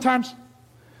too sometimes?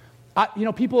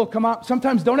 People will come up.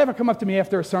 Sometimes don't ever come up to me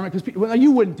after a sermon because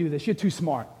you wouldn't do this. You're too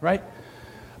smart, right?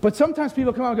 But sometimes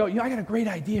people come up and go, I got a great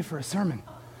idea for a sermon.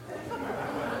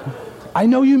 I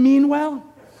know you mean well.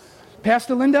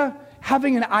 Pastor Linda,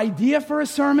 having an idea for a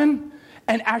sermon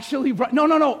and actually,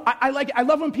 no. I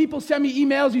love when people send me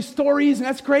emails, these stories, and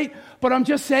that's great. But I'm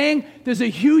just saying there's a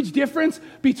huge difference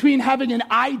between having an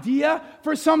idea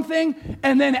for something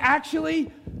and then actually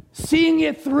seeing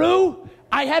it through.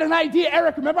 I had an idea,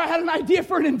 Eric, remember I had an idea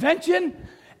for an invention?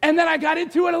 And then I got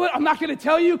into it a little. I'm not going to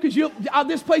tell you because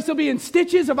this place will be in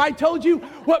stitches if I told you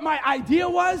what my idea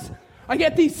was. I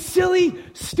get these silly,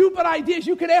 stupid ideas.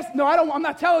 You can ask. No, I'm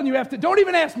not telling you after. Don't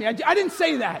even ask me. I didn't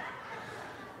say that.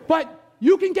 But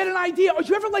you can get an idea. Did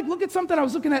you ever look at something? I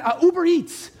was looking at Uber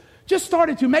Eats. Just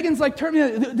started to. Megan's turn me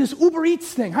this Uber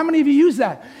Eats thing. How many of you use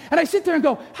that? And I sit there and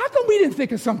go, how come we didn't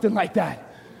think of something like that?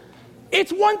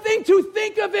 It's one thing to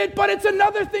think of it, but it's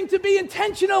another thing to be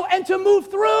intentional and to move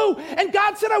through. And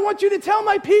God said, I want you to tell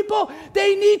my people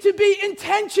they need to be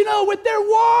intentional with their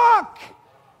walk.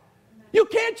 You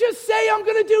can't just say, I'm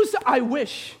going to do so. I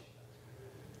wish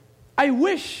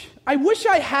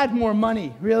I had more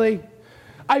money, really.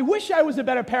 I wish I was a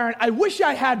better parent. I wish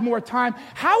I had more time.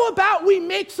 How about we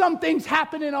make some things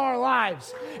happen in our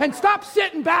lives and stop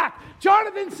sitting back?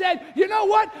 Jonathan said, you know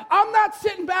what? I'm not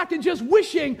sitting back and just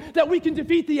wishing that we can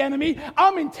defeat the enemy.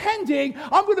 I'm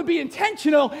going to be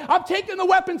intentional. I'm taking the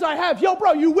weapons I have. Yo,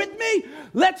 bro, you with me?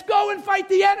 Let's go and fight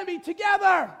the enemy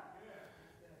together.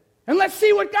 And let's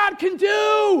see what God can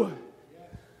do.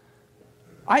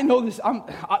 I know this.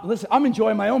 Listen, I'm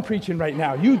enjoying my own preaching right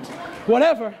now.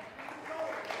 Whatever.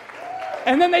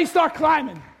 And then they start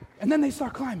climbing.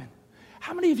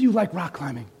 How many of you like rock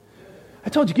climbing? I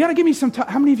told you, you got to give me some time.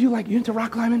 How many of you you into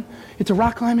rock climbing? Into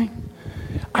rock climbing?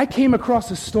 I came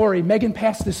across a story. Megan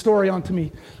passed this story on to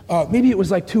me. Maybe it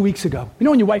was like 2 weeks ago. You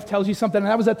know when your wife tells you something,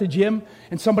 and I was at the gym,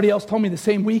 and somebody else told me the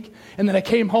same week, and then I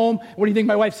came home. What do you think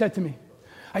my wife said to me?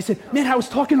 I said, man, I was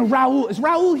talking to Raul. Is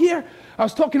Raul here? I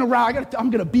was talking to Raul.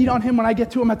 I'm going to beat on him when I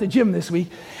get to him at the gym this week.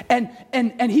 And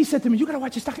he said to me, you got to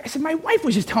watch this documentary. I said, my wife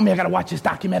was just telling me I got to watch this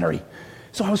documentary.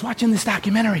 So I was watching this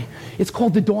documentary. It's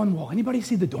called The Dawn Wall. Anybody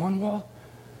see The Dawn Wall?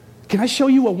 Can I show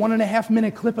you a 1.5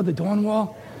 minute clip of The Dawn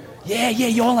Wall? Yeah,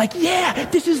 y'all like, yeah,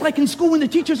 this is like in school when the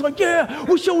teacher's like, yeah,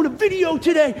 we're showing a video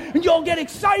today, and y'all get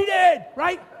excited,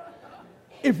 right?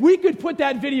 If we could put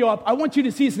that video up, I want you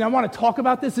to see this, and I want to talk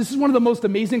about this. This is one of the most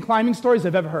amazing climbing stories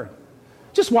I've ever heard.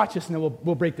 Just watch this, and then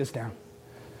we'll break this down.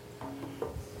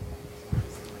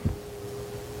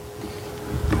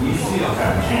 You see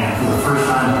that chant for the first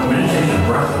time, meditation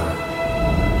breath.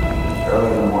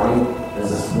 Early in the morning,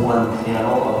 there's this one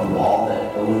panel of the wall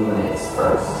that illuminates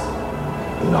first,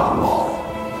 the dawn wall.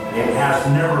 It has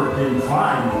never been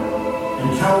climbed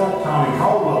until Tommy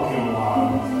Caldwell came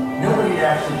along. Nobody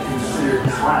actually considered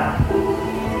climbing.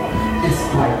 It's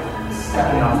like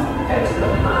stepping off the edge of the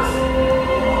earth.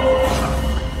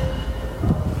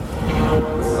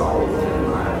 This is always been in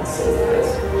my safe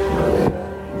place.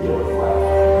 Deal with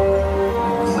life. I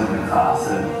was looking across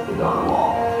at the dawn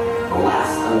wall. The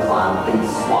last unclimbed big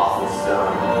swath of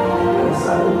stone. And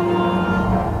decided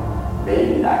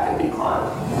maybe that could be climbed.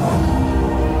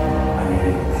 I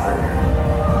needed a partner.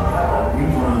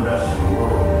 He's one of the best in the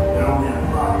world. It only had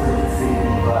about 30 feet.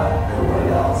 But everybody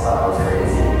else thought I was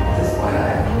crazy. At this point, I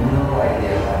had no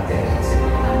idea what I'm getting into.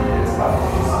 It's about to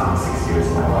be 6 years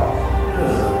of my life. It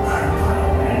was a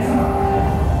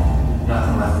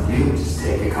Nothing left to do, just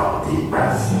take a couple deep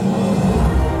breaths.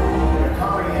 The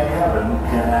company in heaven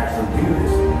can actually do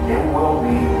this. It will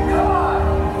be,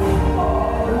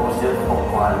 the most difficult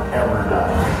climb ever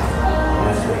done.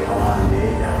 And it's going to go on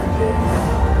day after day.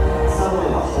 Suddenly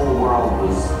the whole world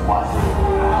was watching.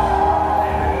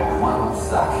 One was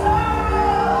stuck.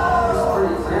 It was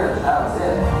pretty clear that was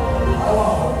it.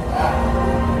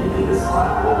 Maybe this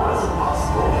climb wasn't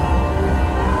possible.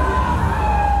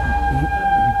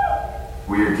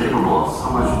 We are capable of so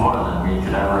much more than we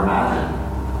could ever imagine.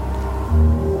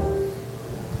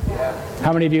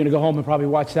 How many of you are going to go home and probably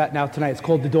watch that now tonight? It's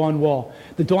called The Dawn Wall.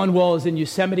 The Dawn Wall is in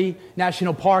Yosemite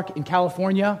National Park in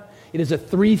California. It is a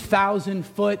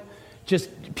 3,000-foot just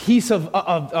piece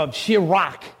of sheer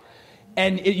rock.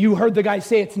 And you heard the guy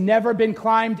say it's never been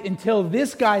climbed until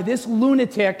this guy, this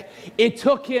lunatic, it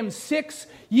took him 6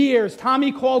 years.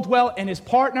 Tommy Caldwell and his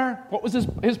partner, what was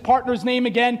his partner's name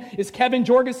again? Is Kevin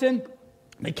Jorgensen.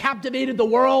 They captivated the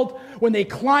world. When they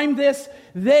climbed this,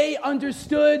 they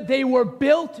understood they were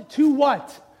built to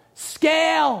what?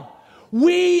 Scale.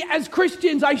 We as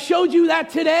Christians, I showed you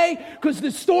that today because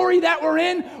the story that we're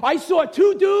in, I saw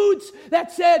two dudes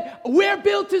that said, we're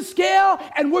built to scale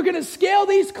and we're going to scale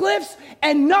these cliffs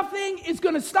and nothing is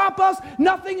going to stop us.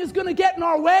 Nothing is going to get in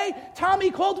our way.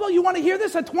 Tommy Caldwell, you want to hear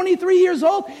this? At 23 years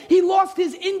old, he lost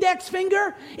his index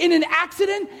finger in an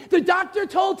accident. The doctor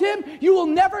told him, you will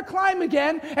never climb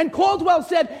again. And Caldwell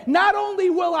said, not only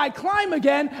will I climb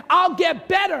again, I'll get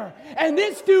better. And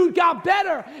this dude got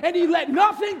better and he let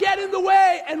nothing get in the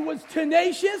way and was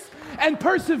tenacious and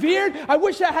persevered. I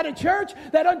wish I had a church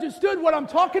that understood what I'm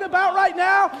talking about right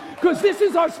now because this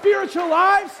is our spiritual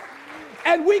lives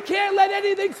and we can't let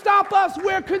anything stop us.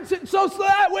 We're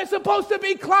supposed to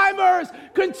be climbers.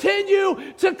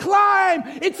 Continue to climb.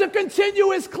 It's a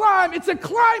continuous climb. It's a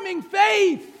climbing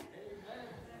faith.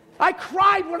 I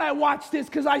cried when I watched this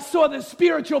because I saw the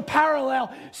spiritual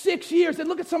parallel. 6 years. And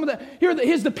look at some of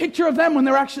here's the picture of them when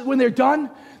they're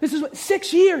done. This is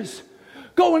 6 years.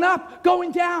 Going up,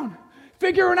 going down,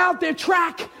 figuring out their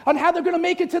track on how they're going to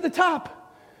make it to the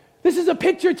top. This is a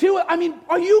picture too. I mean,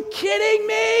 are you kidding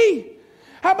me?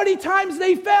 How many times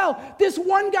they fell? This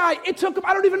one guy, it took him,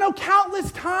 I don't even know,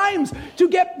 countless times to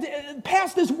get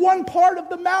past this one part of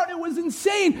the mountain. It was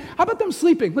insane. How about them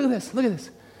sleeping? Look at this. Look at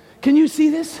this. Can you see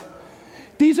this?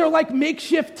 These are like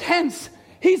makeshift tents.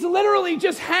 He's literally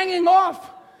just hanging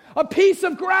off a piece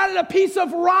of granite, a piece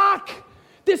of rock.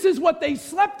 This is what they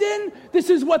slept in. This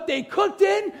is what they cooked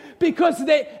in. Because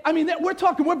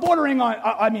we're bordering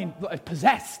on,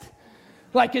 possessed.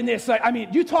 Like in this,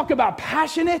 you talk about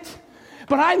passionate.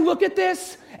 But I look at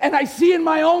this and I see in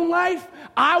my own life,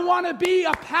 I want to be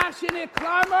a passionate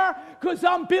climber because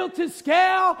I'm built to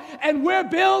scale and we're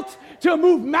built to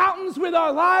move mountains with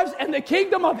our lives, and the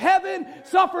kingdom of heaven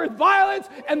suffereth violence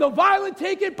and the violent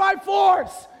take it by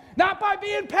force. Not by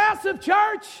being passive,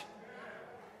 church.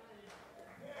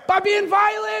 By being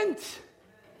violent.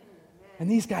 And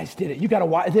these guys did it. You got to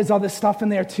watch. There's other stuff in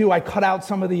there too. I cut out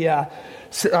some of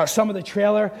the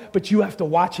trailer, but you have to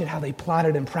watch it, how they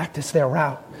plotted and practiced their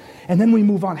route. And then we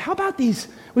move on. How about these?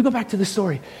 We go back to the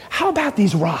story. How about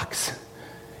these rocks?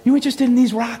 You interested in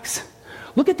these rocks?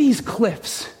 Look at these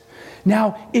cliffs.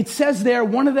 Now, it says there,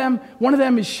 one of them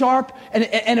is sharp,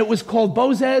 and it was called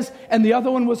Bozez, and the other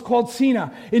one was called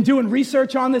Sina. In doing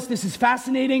research on this is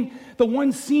fascinating. The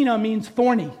one Sina means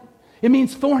thorny. It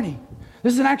means thorny.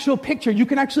 This is an actual picture. You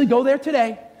can actually go there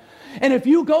today. And if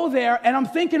you go there, and I'm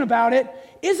thinking about it,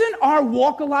 isn't our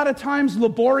walk a lot of times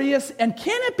laborious? And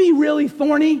can it be really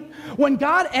thorny? When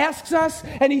God asks us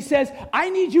and he says, I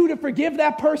need you to forgive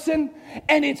that person,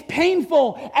 and it's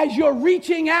painful as you're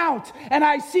reaching out, and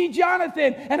I see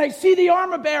Jonathan and I see the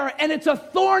armor bearer, and it's a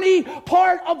thorny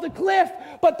part of the cliff,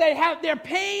 but they have their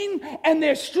pain and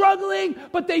they're struggling,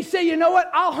 but they say, you know what?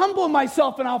 I'll humble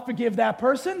myself and I'll forgive that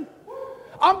person.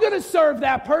 I'm going to serve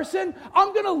that person.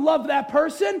 I'm going to love that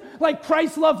person like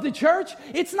Christ loved the church.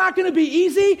 It's not going to be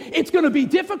easy. It's going to be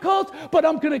difficult, but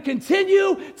I'm going to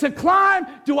continue to climb.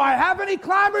 Do I have any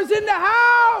climbers in the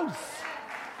house?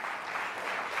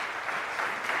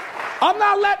 I'm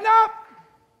not letting up.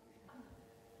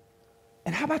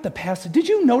 And how about the passage? Did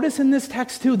you notice in this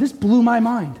text too? This blew my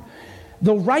mind.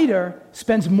 The writer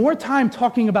spends more time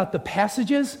talking about the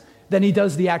passages than he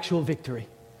does the actual victory.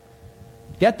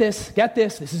 Get this,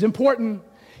 this is important.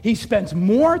 He spends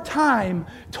more time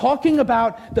talking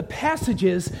about the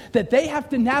passages that they have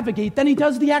to navigate than he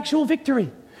does the actual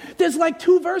victory. There's like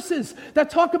 2 verses that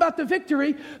talk about the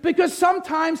victory because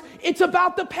sometimes it's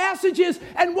about the passages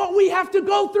and what we have to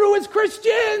go through as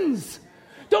Christians.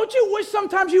 Don't you wish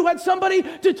sometimes you had somebody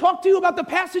to talk to you about the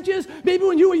passages, maybe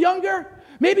when you were younger?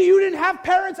 Maybe you didn't have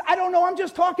parents. I don't know. I'm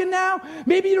just talking now.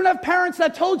 Maybe you don't have parents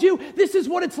that told you this is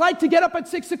what it's like to get up at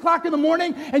 6 o'clock in the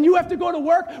morning and you have to go to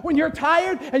work when you're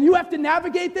tired and you have to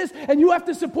navigate this and you have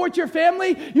to support your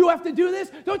family. You have to do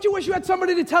this. Don't you wish you had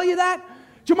somebody to tell you that?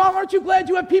 Jamal, aren't you glad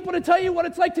you have people to tell you what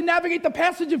it's like to navigate the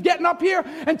passage of getting up here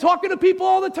and talking to people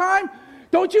all the time?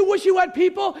 Don't you wish you had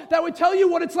people that would tell you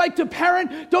what it's like to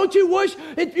parent? Don't you wish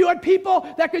you had people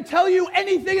that could tell you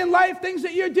anything in life, things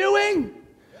that you're doing?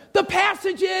 The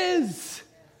passages.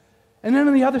 And then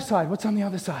on the other side, what's on the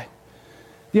other side?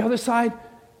 The other side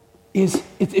is,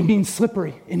 it means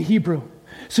slippery in Hebrew.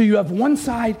 So you have one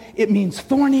side, it means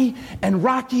thorny and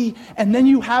rocky, and then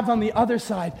you have on the other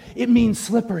side, it means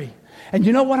slippery. And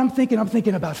you know what I'm thinking? I'm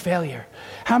thinking about failure.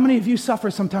 How many of you suffer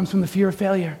sometimes from the fear of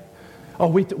failure? Oh,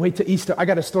 wait till Easter. I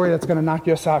got a story that's going to knock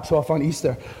your socks off on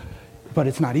Easter. But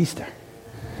it's not Easter.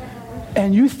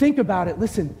 And you think about it,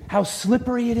 listen, how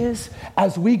slippery it is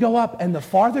as we go up, and the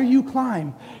farther you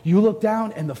climb, you look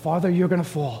down and the farther you're going to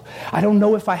fall. I don't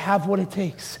know if I have what it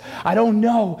takes. I don't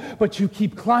know, but you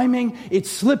keep climbing. It's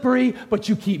slippery, but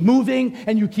you keep moving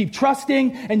and you keep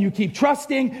trusting and you keep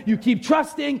trusting. You keep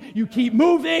trusting. You keep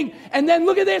moving. And then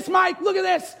look at this, Mike. Look at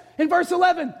this in verse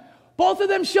 11. Both of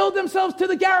them showed themselves to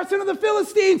the garrison of the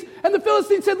Philistines, and the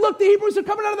Philistines said, look, the Hebrews are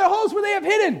coming out of their holes where they have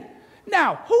hidden.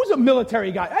 Now, who's a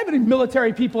military guy? I have any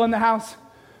military people in the house?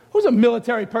 Who's a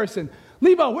military person?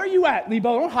 Lebo, where are you at?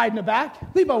 Lebo, don't hide in the back.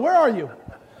 Lebo, where are you?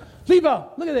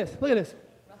 Lebo, look at this. Look at this.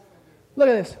 Look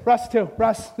at this. Russ, too.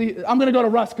 Russ. I'm going to go to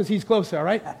Russ because he's closer, all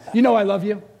right? You know I love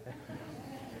you.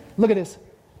 Look at this.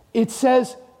 It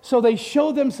says, so they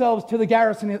showed themselves to the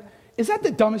garrison. Is that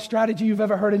the dumbest strategy you've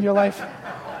ever heard in your life?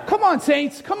 Come on,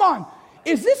 saints. Come on.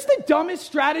 Is this the dumbest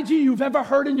strategy you've ever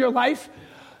heard in your life?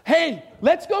 Hey,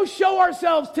 let's go show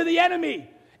ourselves to the enemy.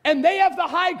 And they have the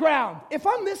high ground. If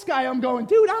I'm this guy, I'm going,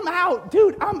 dude, I'm out.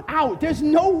 Dude, I'm out. There's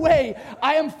no way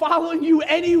I am following you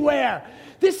anywhere.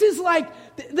 This is like,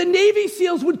 the Navy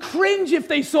SEALs would cringe if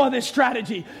they saw this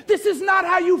strategy. This is not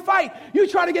how you fight. You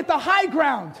try to get the high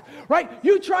ground, right?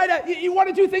 You want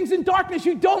to do things in darkness.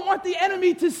 You don't want the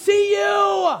enemy to see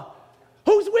you.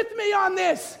 Who's with me on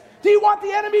this? Do you want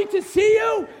the enemy to see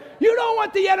you? You don't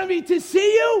want the enemy to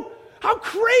see you? How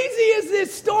crazy is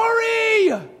this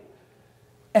story?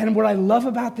 And what I love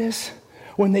about this,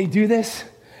 when they do this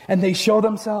and they show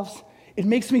themselves, it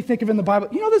makes me think of in the Bible.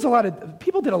 You know,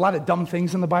 people did a lot of dumb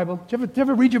things in the Bible. Did you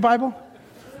ever read your Bible?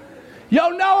 Yo,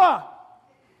 Noah,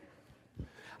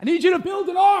 I need you to build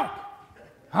an ark.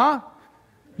 Huh?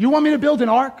 You want me to build an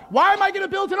ark? Why am I going to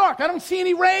build an ark? I don't see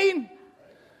any rain.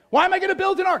 Why am I going to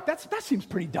build an ark? That seems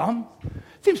pretty dumb.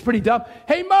 Seems pretty dumb.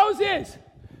 Hey, Moses,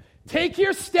 take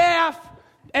your staff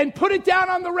and put it down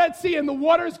on the Red Sea and the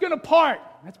water is going to part.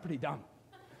 That's pretty dumb.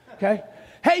 Okay?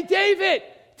 Hey, David,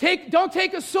 don't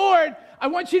take a sword. I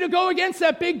want you to go against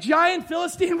that big giant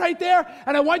Philistine right there,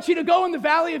 and I want you to go in the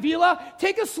valley of Elah.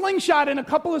 Take a slingshot and a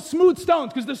couple of smooth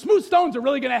stones, because the smooth stones are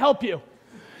really going to help you.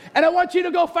 And I want you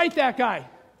to go fight that guy.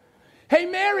 Hey,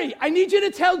 Mary, I need you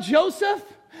to tell Joseph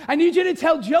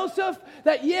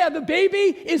that, yeah, the baby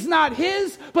is not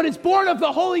his, but it's born of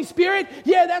the Holy Spirit.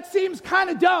 Yeah, that seems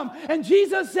kind of dumb. And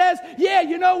Jesus says, yeah,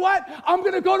 you know what? I'm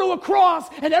going to go to a cross,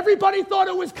 and everybody thought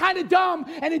it was kind of dumb,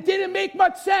 and it didn't make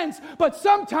much sense. But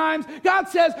sometimes God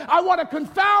says, I want to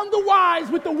confound the wise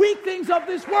with the weak things of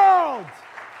this world.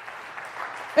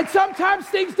 And sometimes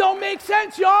things don't make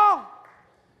sense, y'all.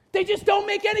 They just don't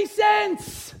make any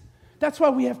sense. That's why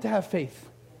we have to have faith.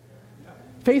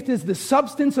 Faith is the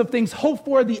substance of things hoped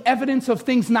for, the evidence of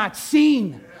things not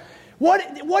seen.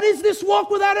 What is this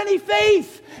walk without any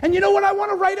faith? And you know what I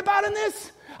want to write about in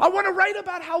this? I want to write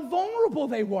about how vulnerable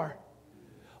they were.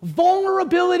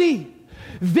 Vulnerability.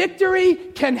 Victory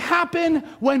can happen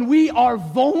when we are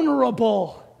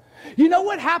vulnerable. You know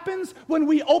what happens when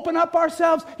we open up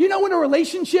ourselves? You know, in a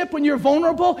relationship, when you're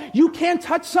vulnerable, you can't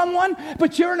touch someone,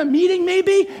 but you're in a meeting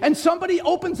maybe, and somebody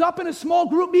opens up in a small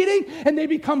group meeting, and they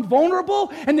become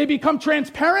vulnerable, and they become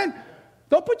transparent.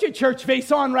 Don't put your church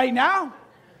face on right now.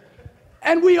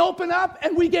 And we open up,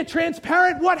 and we get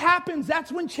transparent. What happens?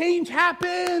 That's when change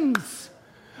happens.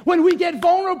 When we get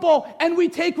vulnerable, and we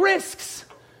take risks.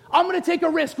 I'm going to take a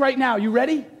risk right now. You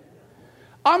ready?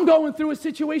 I'm going through a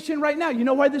situation right now. You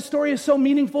know why this story is so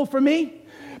meaningful for me?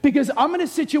 Because I'm in a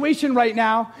situation right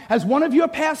now as one of your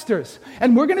pastors,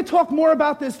 and we're going to talk more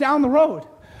about this down the road.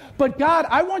 But God,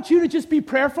 I want you to just be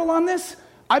prayerful on this.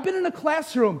 I've been in a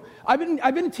classroom. I've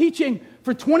been teaching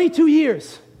for 22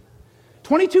 years.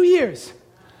 22 years.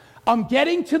 I'm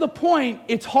getting to the point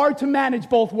it's hard to manage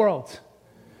both worlds.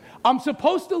 I'm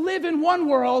supposed to live in one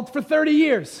world for 30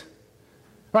 years.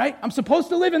 Right? I'm supposed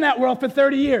to live in that world for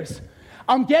 30 years.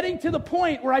 I'm getting to the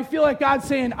point where I feel like God's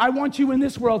saying, I want you in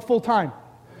this world full time.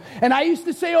 And I used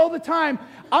to say all the time,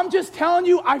 I'm just telling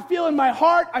you, I feel in my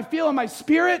heart, I feel in my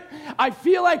spirit, I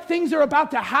feel like things are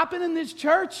about to happen in this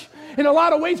church. In a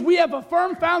lot of ways, we have a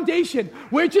firm foundation.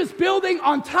 We're just building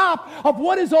on top of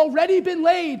what has already been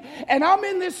laid. And I'm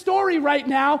in this story right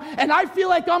now, and I feel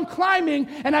like I'm climbing,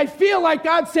 and I feel like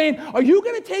God's saying, are you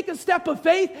going to take a step of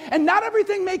faith? And not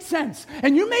everything makes sense.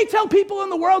 And you may tell people in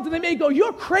the world, and they may go,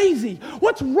 you're crazy.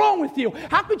 What's wrong with you?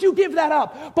 How could you give that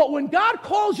up? But when God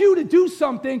calls you to do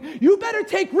something, you better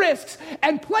take risks,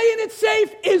 and playing it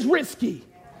safe is risky.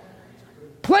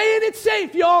 Playing it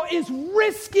safe, y'all, is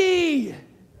risky.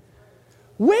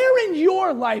 Where in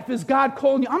your life is God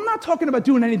calling you? I'm not talking about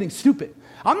doing anything stupid.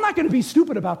 I'm not going to be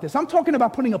stupid about this. I'm talking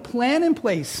about putting a plan in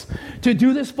place to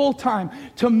do this full time,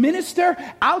 to minister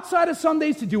outside of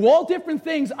Sundays, to do all different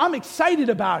things. I'm excited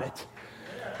about it.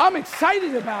 I'm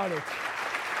excited about it.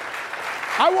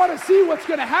 I want to see what's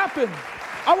going to happen.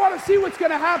 I want to see what's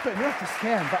going to happen. You have to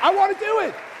stand, but I want to do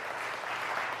it.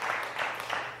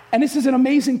 And this is an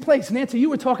amazing place. Nancy, you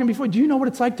were talking before. Do you know what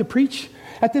it's like to preach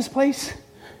at this place?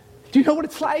 Do you know what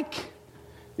it's like?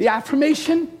 The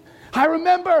affirmation. I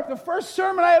remember the first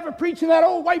sermon I ever preached in that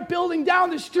old white building down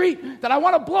the street that I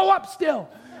want to blow up still.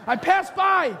 I passed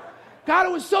by. God,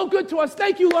 it was so good to us.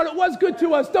 Thank you, Lord. It was good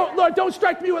to us. Lord, don't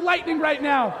strike me with lightning right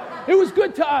now. It was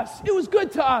good to us. It was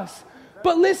good to us.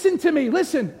 But listen to me.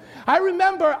 Listen. I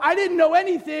remember I didn't know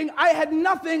anything. I had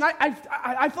nothing.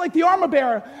 I feel like the armor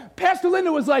bearer. Pastor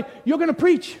Linda was like, you're going to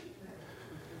preach.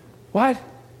 What?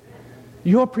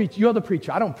 You're the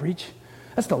preacher. I don't preach.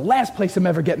 That's the last place I'm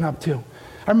ever getting up to.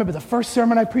 I remember the first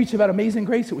sermon I preached about Amazing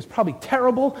Grace. It was probably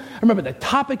terrible. I remember the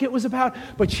topic it was about,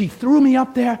 but she threw me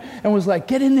up there and was like,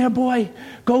 get in there, boy.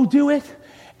 Go do it.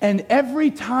 And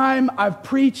every time I've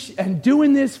preached and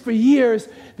doing this for years,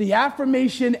 the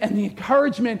affirmation and the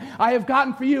encouragement I have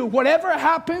gotten for you, whatever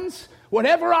happens,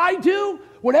 whatever I do,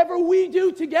 whatever we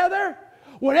do together,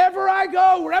 wherever I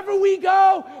go, wherever we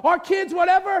go, our kids,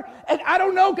 whatever, and I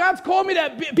don't know, God's called me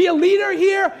to be a leader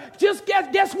here. Just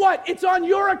guess what? It's on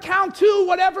your account too,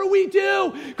 whatever we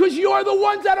do, because you're the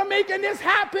ones that are making this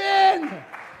happen.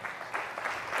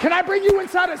 Can I bring you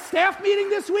inside a staff meeting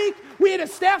this week? We had a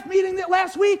staff meeting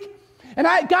last week, and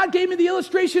God gave me the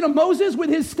illustration of Moses with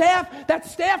his staff, that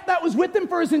staff that was with him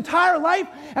for his entire life.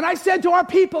 And I said to our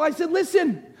people, I said,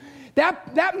 listen,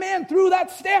 that man threw that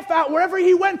staff out wherever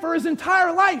he went for his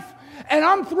entire life. And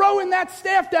I'm throwing that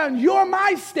staff down. You're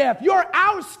my staff. You're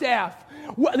our staff.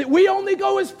 We only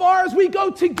go as far as we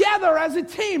go together as a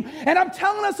team. And I'm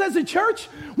telling us as a church,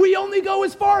 we only go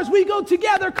as far as we go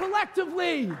together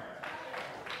collectively.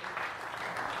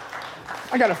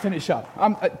 I got to finish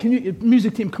up. Can you,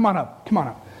 music team, come on up. Come on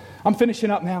up. I'm finishing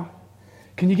up now.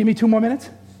 Can you give me 2 more minutes?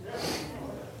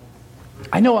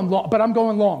 I know I'm long, but I'm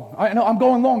going long. I know I'm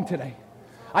going long today.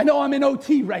 I know I'm in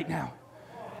OT right now.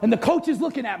 And the coach is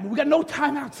looking at me. We got no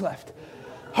timeouts left.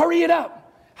 Hurry it up.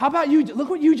 How about you? Look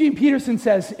what Eugene Peterson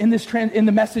says in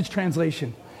the Message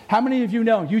translation. How many of you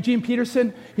know Eugene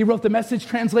Peterson? He wrote the Message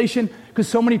translation because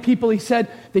so many people, he said,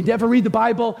 they never read the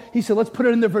Bible. He said, let's put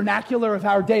it in the vernacular of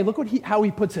our day. Look how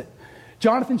he puts it.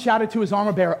 Jonathan shouted to his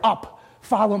armor bearer, up,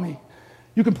 follow me.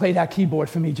 You can play that keyboard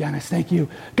for me, Janice. Thank you.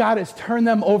 God has turned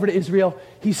them over to Israel.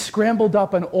 He scrambled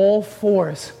up on all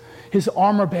fours, his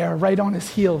armor bearer right on his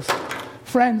heels.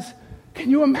 Friends, can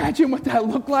you imagine what that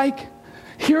looked like?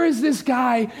 Here is this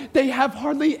guy. They have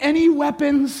hardly any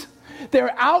weapons.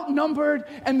 They're outnumbered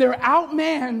and they're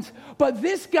outmanned. But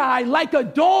this guy, like a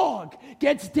dog,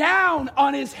 gets down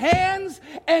on his hands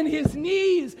and his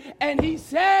knees and he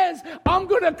says, I'm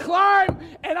going to climb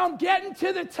and I'm getting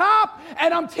to the top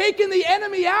and I'm taking the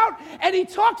enemy out. And he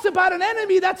talks about an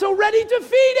enemy that's already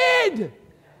defeated.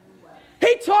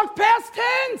 He talked past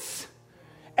tense.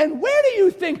 And where do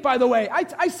you think, by the way,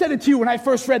 I said it to you when I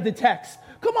first read the text.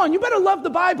 Come on, you better love the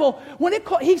Bible.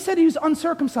 He said he was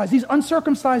uncircumcised. These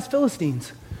uncircumcised Philistines.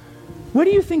 Where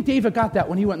do you think David got that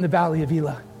when he went in the valley of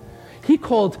Elah? He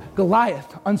called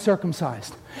Goliath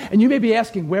uncircumcised. And you may be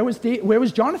asking, where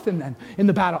was Jonathan then in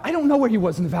the battle? I don't know where he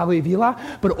was in the valley of Elah,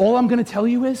 but all I'm going to tell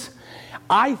you is,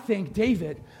 I think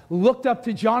David looked up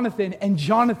to Jonathan and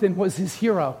Jonathan was his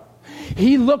hero.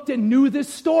 He looked and knew this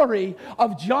story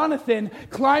of Jonathan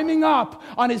climbing up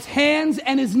on his hands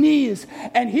and his knees.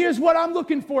 And here's what I'm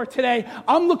looking for today.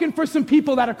 I'm looking for some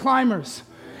people that are climbers.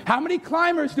 How many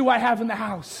climbers do I have in the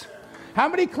house? How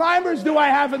many climbers do I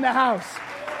have in the house?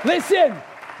 Listen,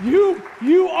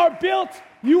 you are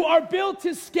built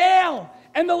to scale.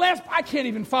 And I can't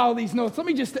even follow these notes.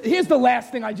 Here's the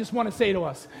last thing I just want to say to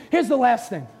us. Here's the last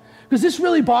thing. Because this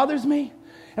really bothers me.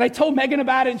 And I told Megan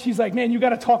about it, and she's like, man, you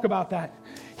got to talk about that.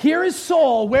 Here is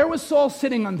Saul. Where was Saul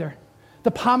sitting under?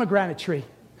 The pomegranate tree.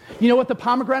 You know what the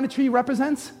pomegranate tree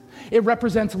represents? It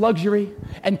represents luxury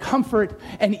and comfort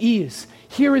and ease.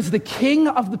 Here is the king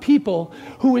of the people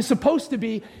who is supposed to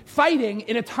be fighting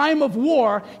in a time of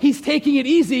war. He's taking it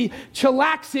easy,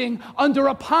 chillaxing under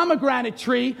a pomegranate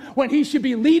tree when he should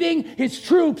be leading his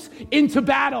troops into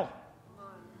battle.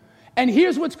 And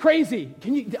here's what's crazy.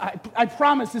 I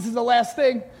promise this is the last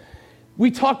thing.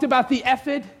 We talked about the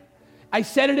ephod. I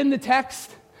said it in the text.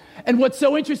 And what's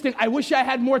so interesting, I wish I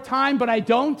had more time, but I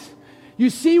don't. You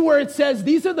see where it says,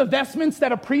 these are the vestments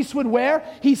that a priest would wear?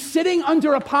 He's sitting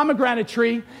under a pomegranate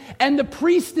tree, and the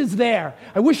priest is there.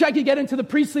 I wish I could get into the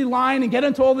priestly line and get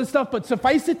into all this stuff, but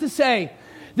suffice it to say,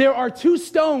 there are 2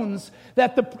 stones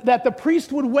that the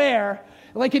priest would wear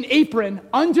like an apron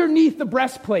underneath the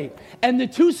breastplate. And the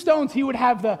 2 stones, he would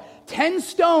have the 10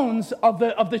 stones of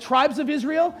the tribes of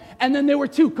Israel. And then there were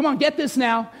 2, come on, get this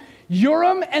now,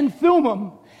 Urim and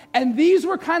Thummim. And these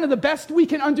were kind of the best we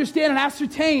can understand and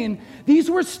ascertain. These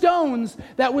were stones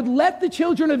that would let the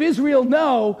children of Israel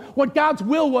know what God's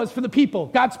will was for the people.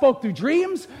 God spoke through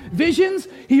dreams, visions.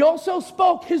 He also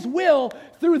spoke his will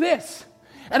through this.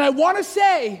 And I want to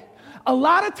say, a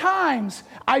lot of times,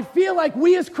 I feel like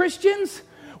we as Christians,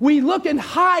 we look and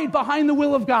hide behind the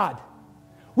will of God.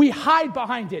 We hide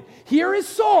behind it. Here is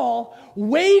Saul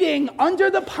waiting under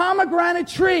the pomegranate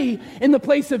tree in the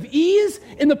place of ease,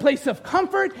 in the place of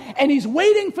comfort, and he's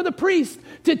waiting for the priest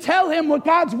to tell him what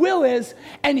God's will is.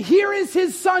 And here is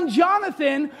his son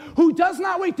Jonathan, who does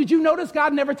not wait. Did you notice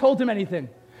God never told him anything?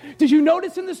 Did you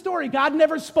notice in the story, God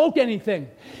never spoke anything?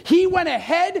 He went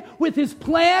ahead with his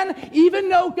plan, even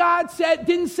though God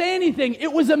didn't say anything.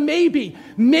 It was a maybe.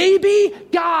 Maybe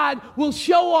God will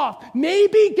show off.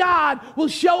 Maybe God will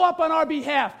show up on our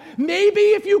behalf. Maybe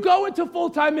if you go into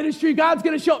full-time ministry, God's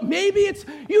going to show up. Maybe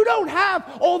you don't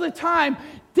have all the time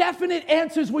definite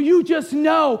answers where you just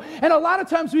know. And a lot of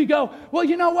times we go, well,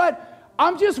 you know what?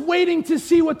 I'm just waiting to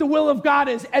see what the will of God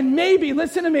is. And maybe,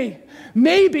 listen to me,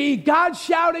 maybe God's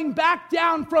shouting back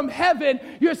down from heaven.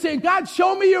 You're saying, God,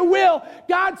 show me your will.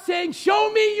 God's saying,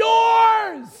 show me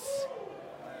yours.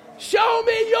 Show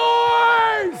me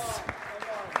yours.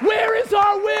 Where is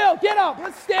our will? Get up.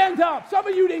 Let's stand up. Some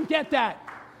of you didn't get that.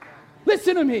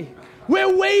 Listen to me.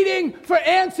 We're waiting for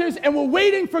answers, and we're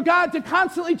waiting for God to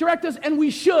constantly direct us, and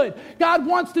we should. God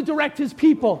wants to direct his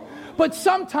people. But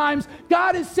sometimes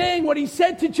God is saying what he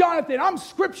said to Jonathan. I'm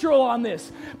scriptural on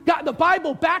this. God, the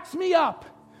Bible backs me up.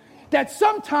 That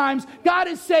sometimes God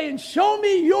is saying, show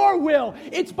me your will.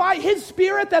 It's by his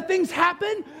Spirit that things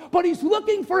happen, but he's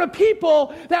looking for a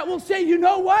people that will say, you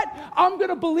know what? I'm going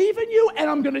to believe in you, and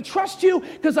I'm going to trust you,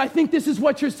 because I think this is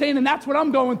what you're saying, and that's what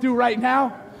I'm going through right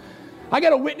now. I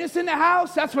got a witness in the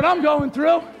house. That's what I'm going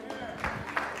through.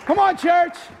 Come on,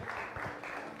 church.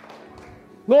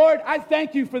 Lord, I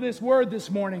thank you for this word this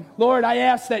morning. Lord, I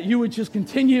ask that you would just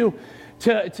continue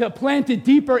to plant it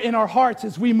deeper in our hearts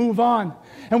as we move on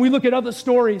and we look at other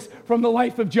stories from the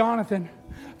life of Jonathan.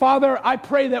 Father, I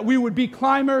pray that we would be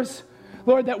climbers.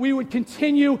 Lord, that we would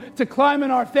continue to climb in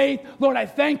our faith. Lord, I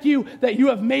thank you that you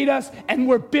have made us and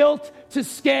we're built to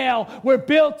scale. We're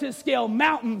built to scale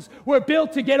mountains. We're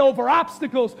built to get over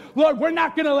obstacles. Lord, we're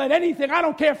not going to let anything, I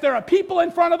don't care if there are people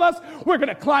in front of us, we're going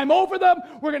to climb over them.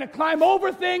 We're going to climb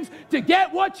over things to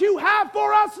get what you have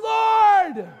for us,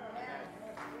 Lord.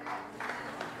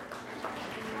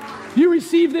 You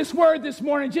receive this word this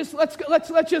morning. Just let's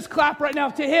just clap right now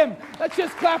to him. Let's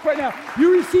just clap right now.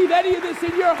 You receive any of this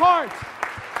in your heart.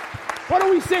 What are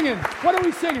we singing? What are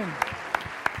we singing?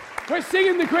 We're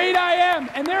singing The Great I Am.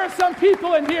 And there are some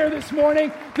people in here this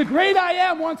morning. The Great I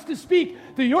Am wants to speak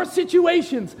to your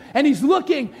situations. And he's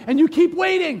looking, and you keep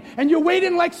waiting. And you're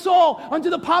waiting like Saul under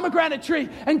the pomegranate tree.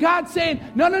 And God's saying,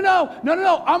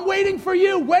 no. I'm waiting for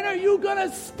you. When are you going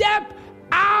to step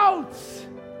out?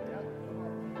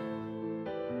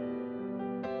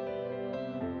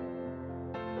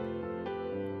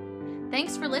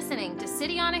 Thanks for listening to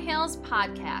City on a Hill's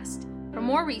podcast. For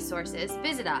more resources,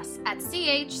 visit us at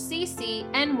chccny.com.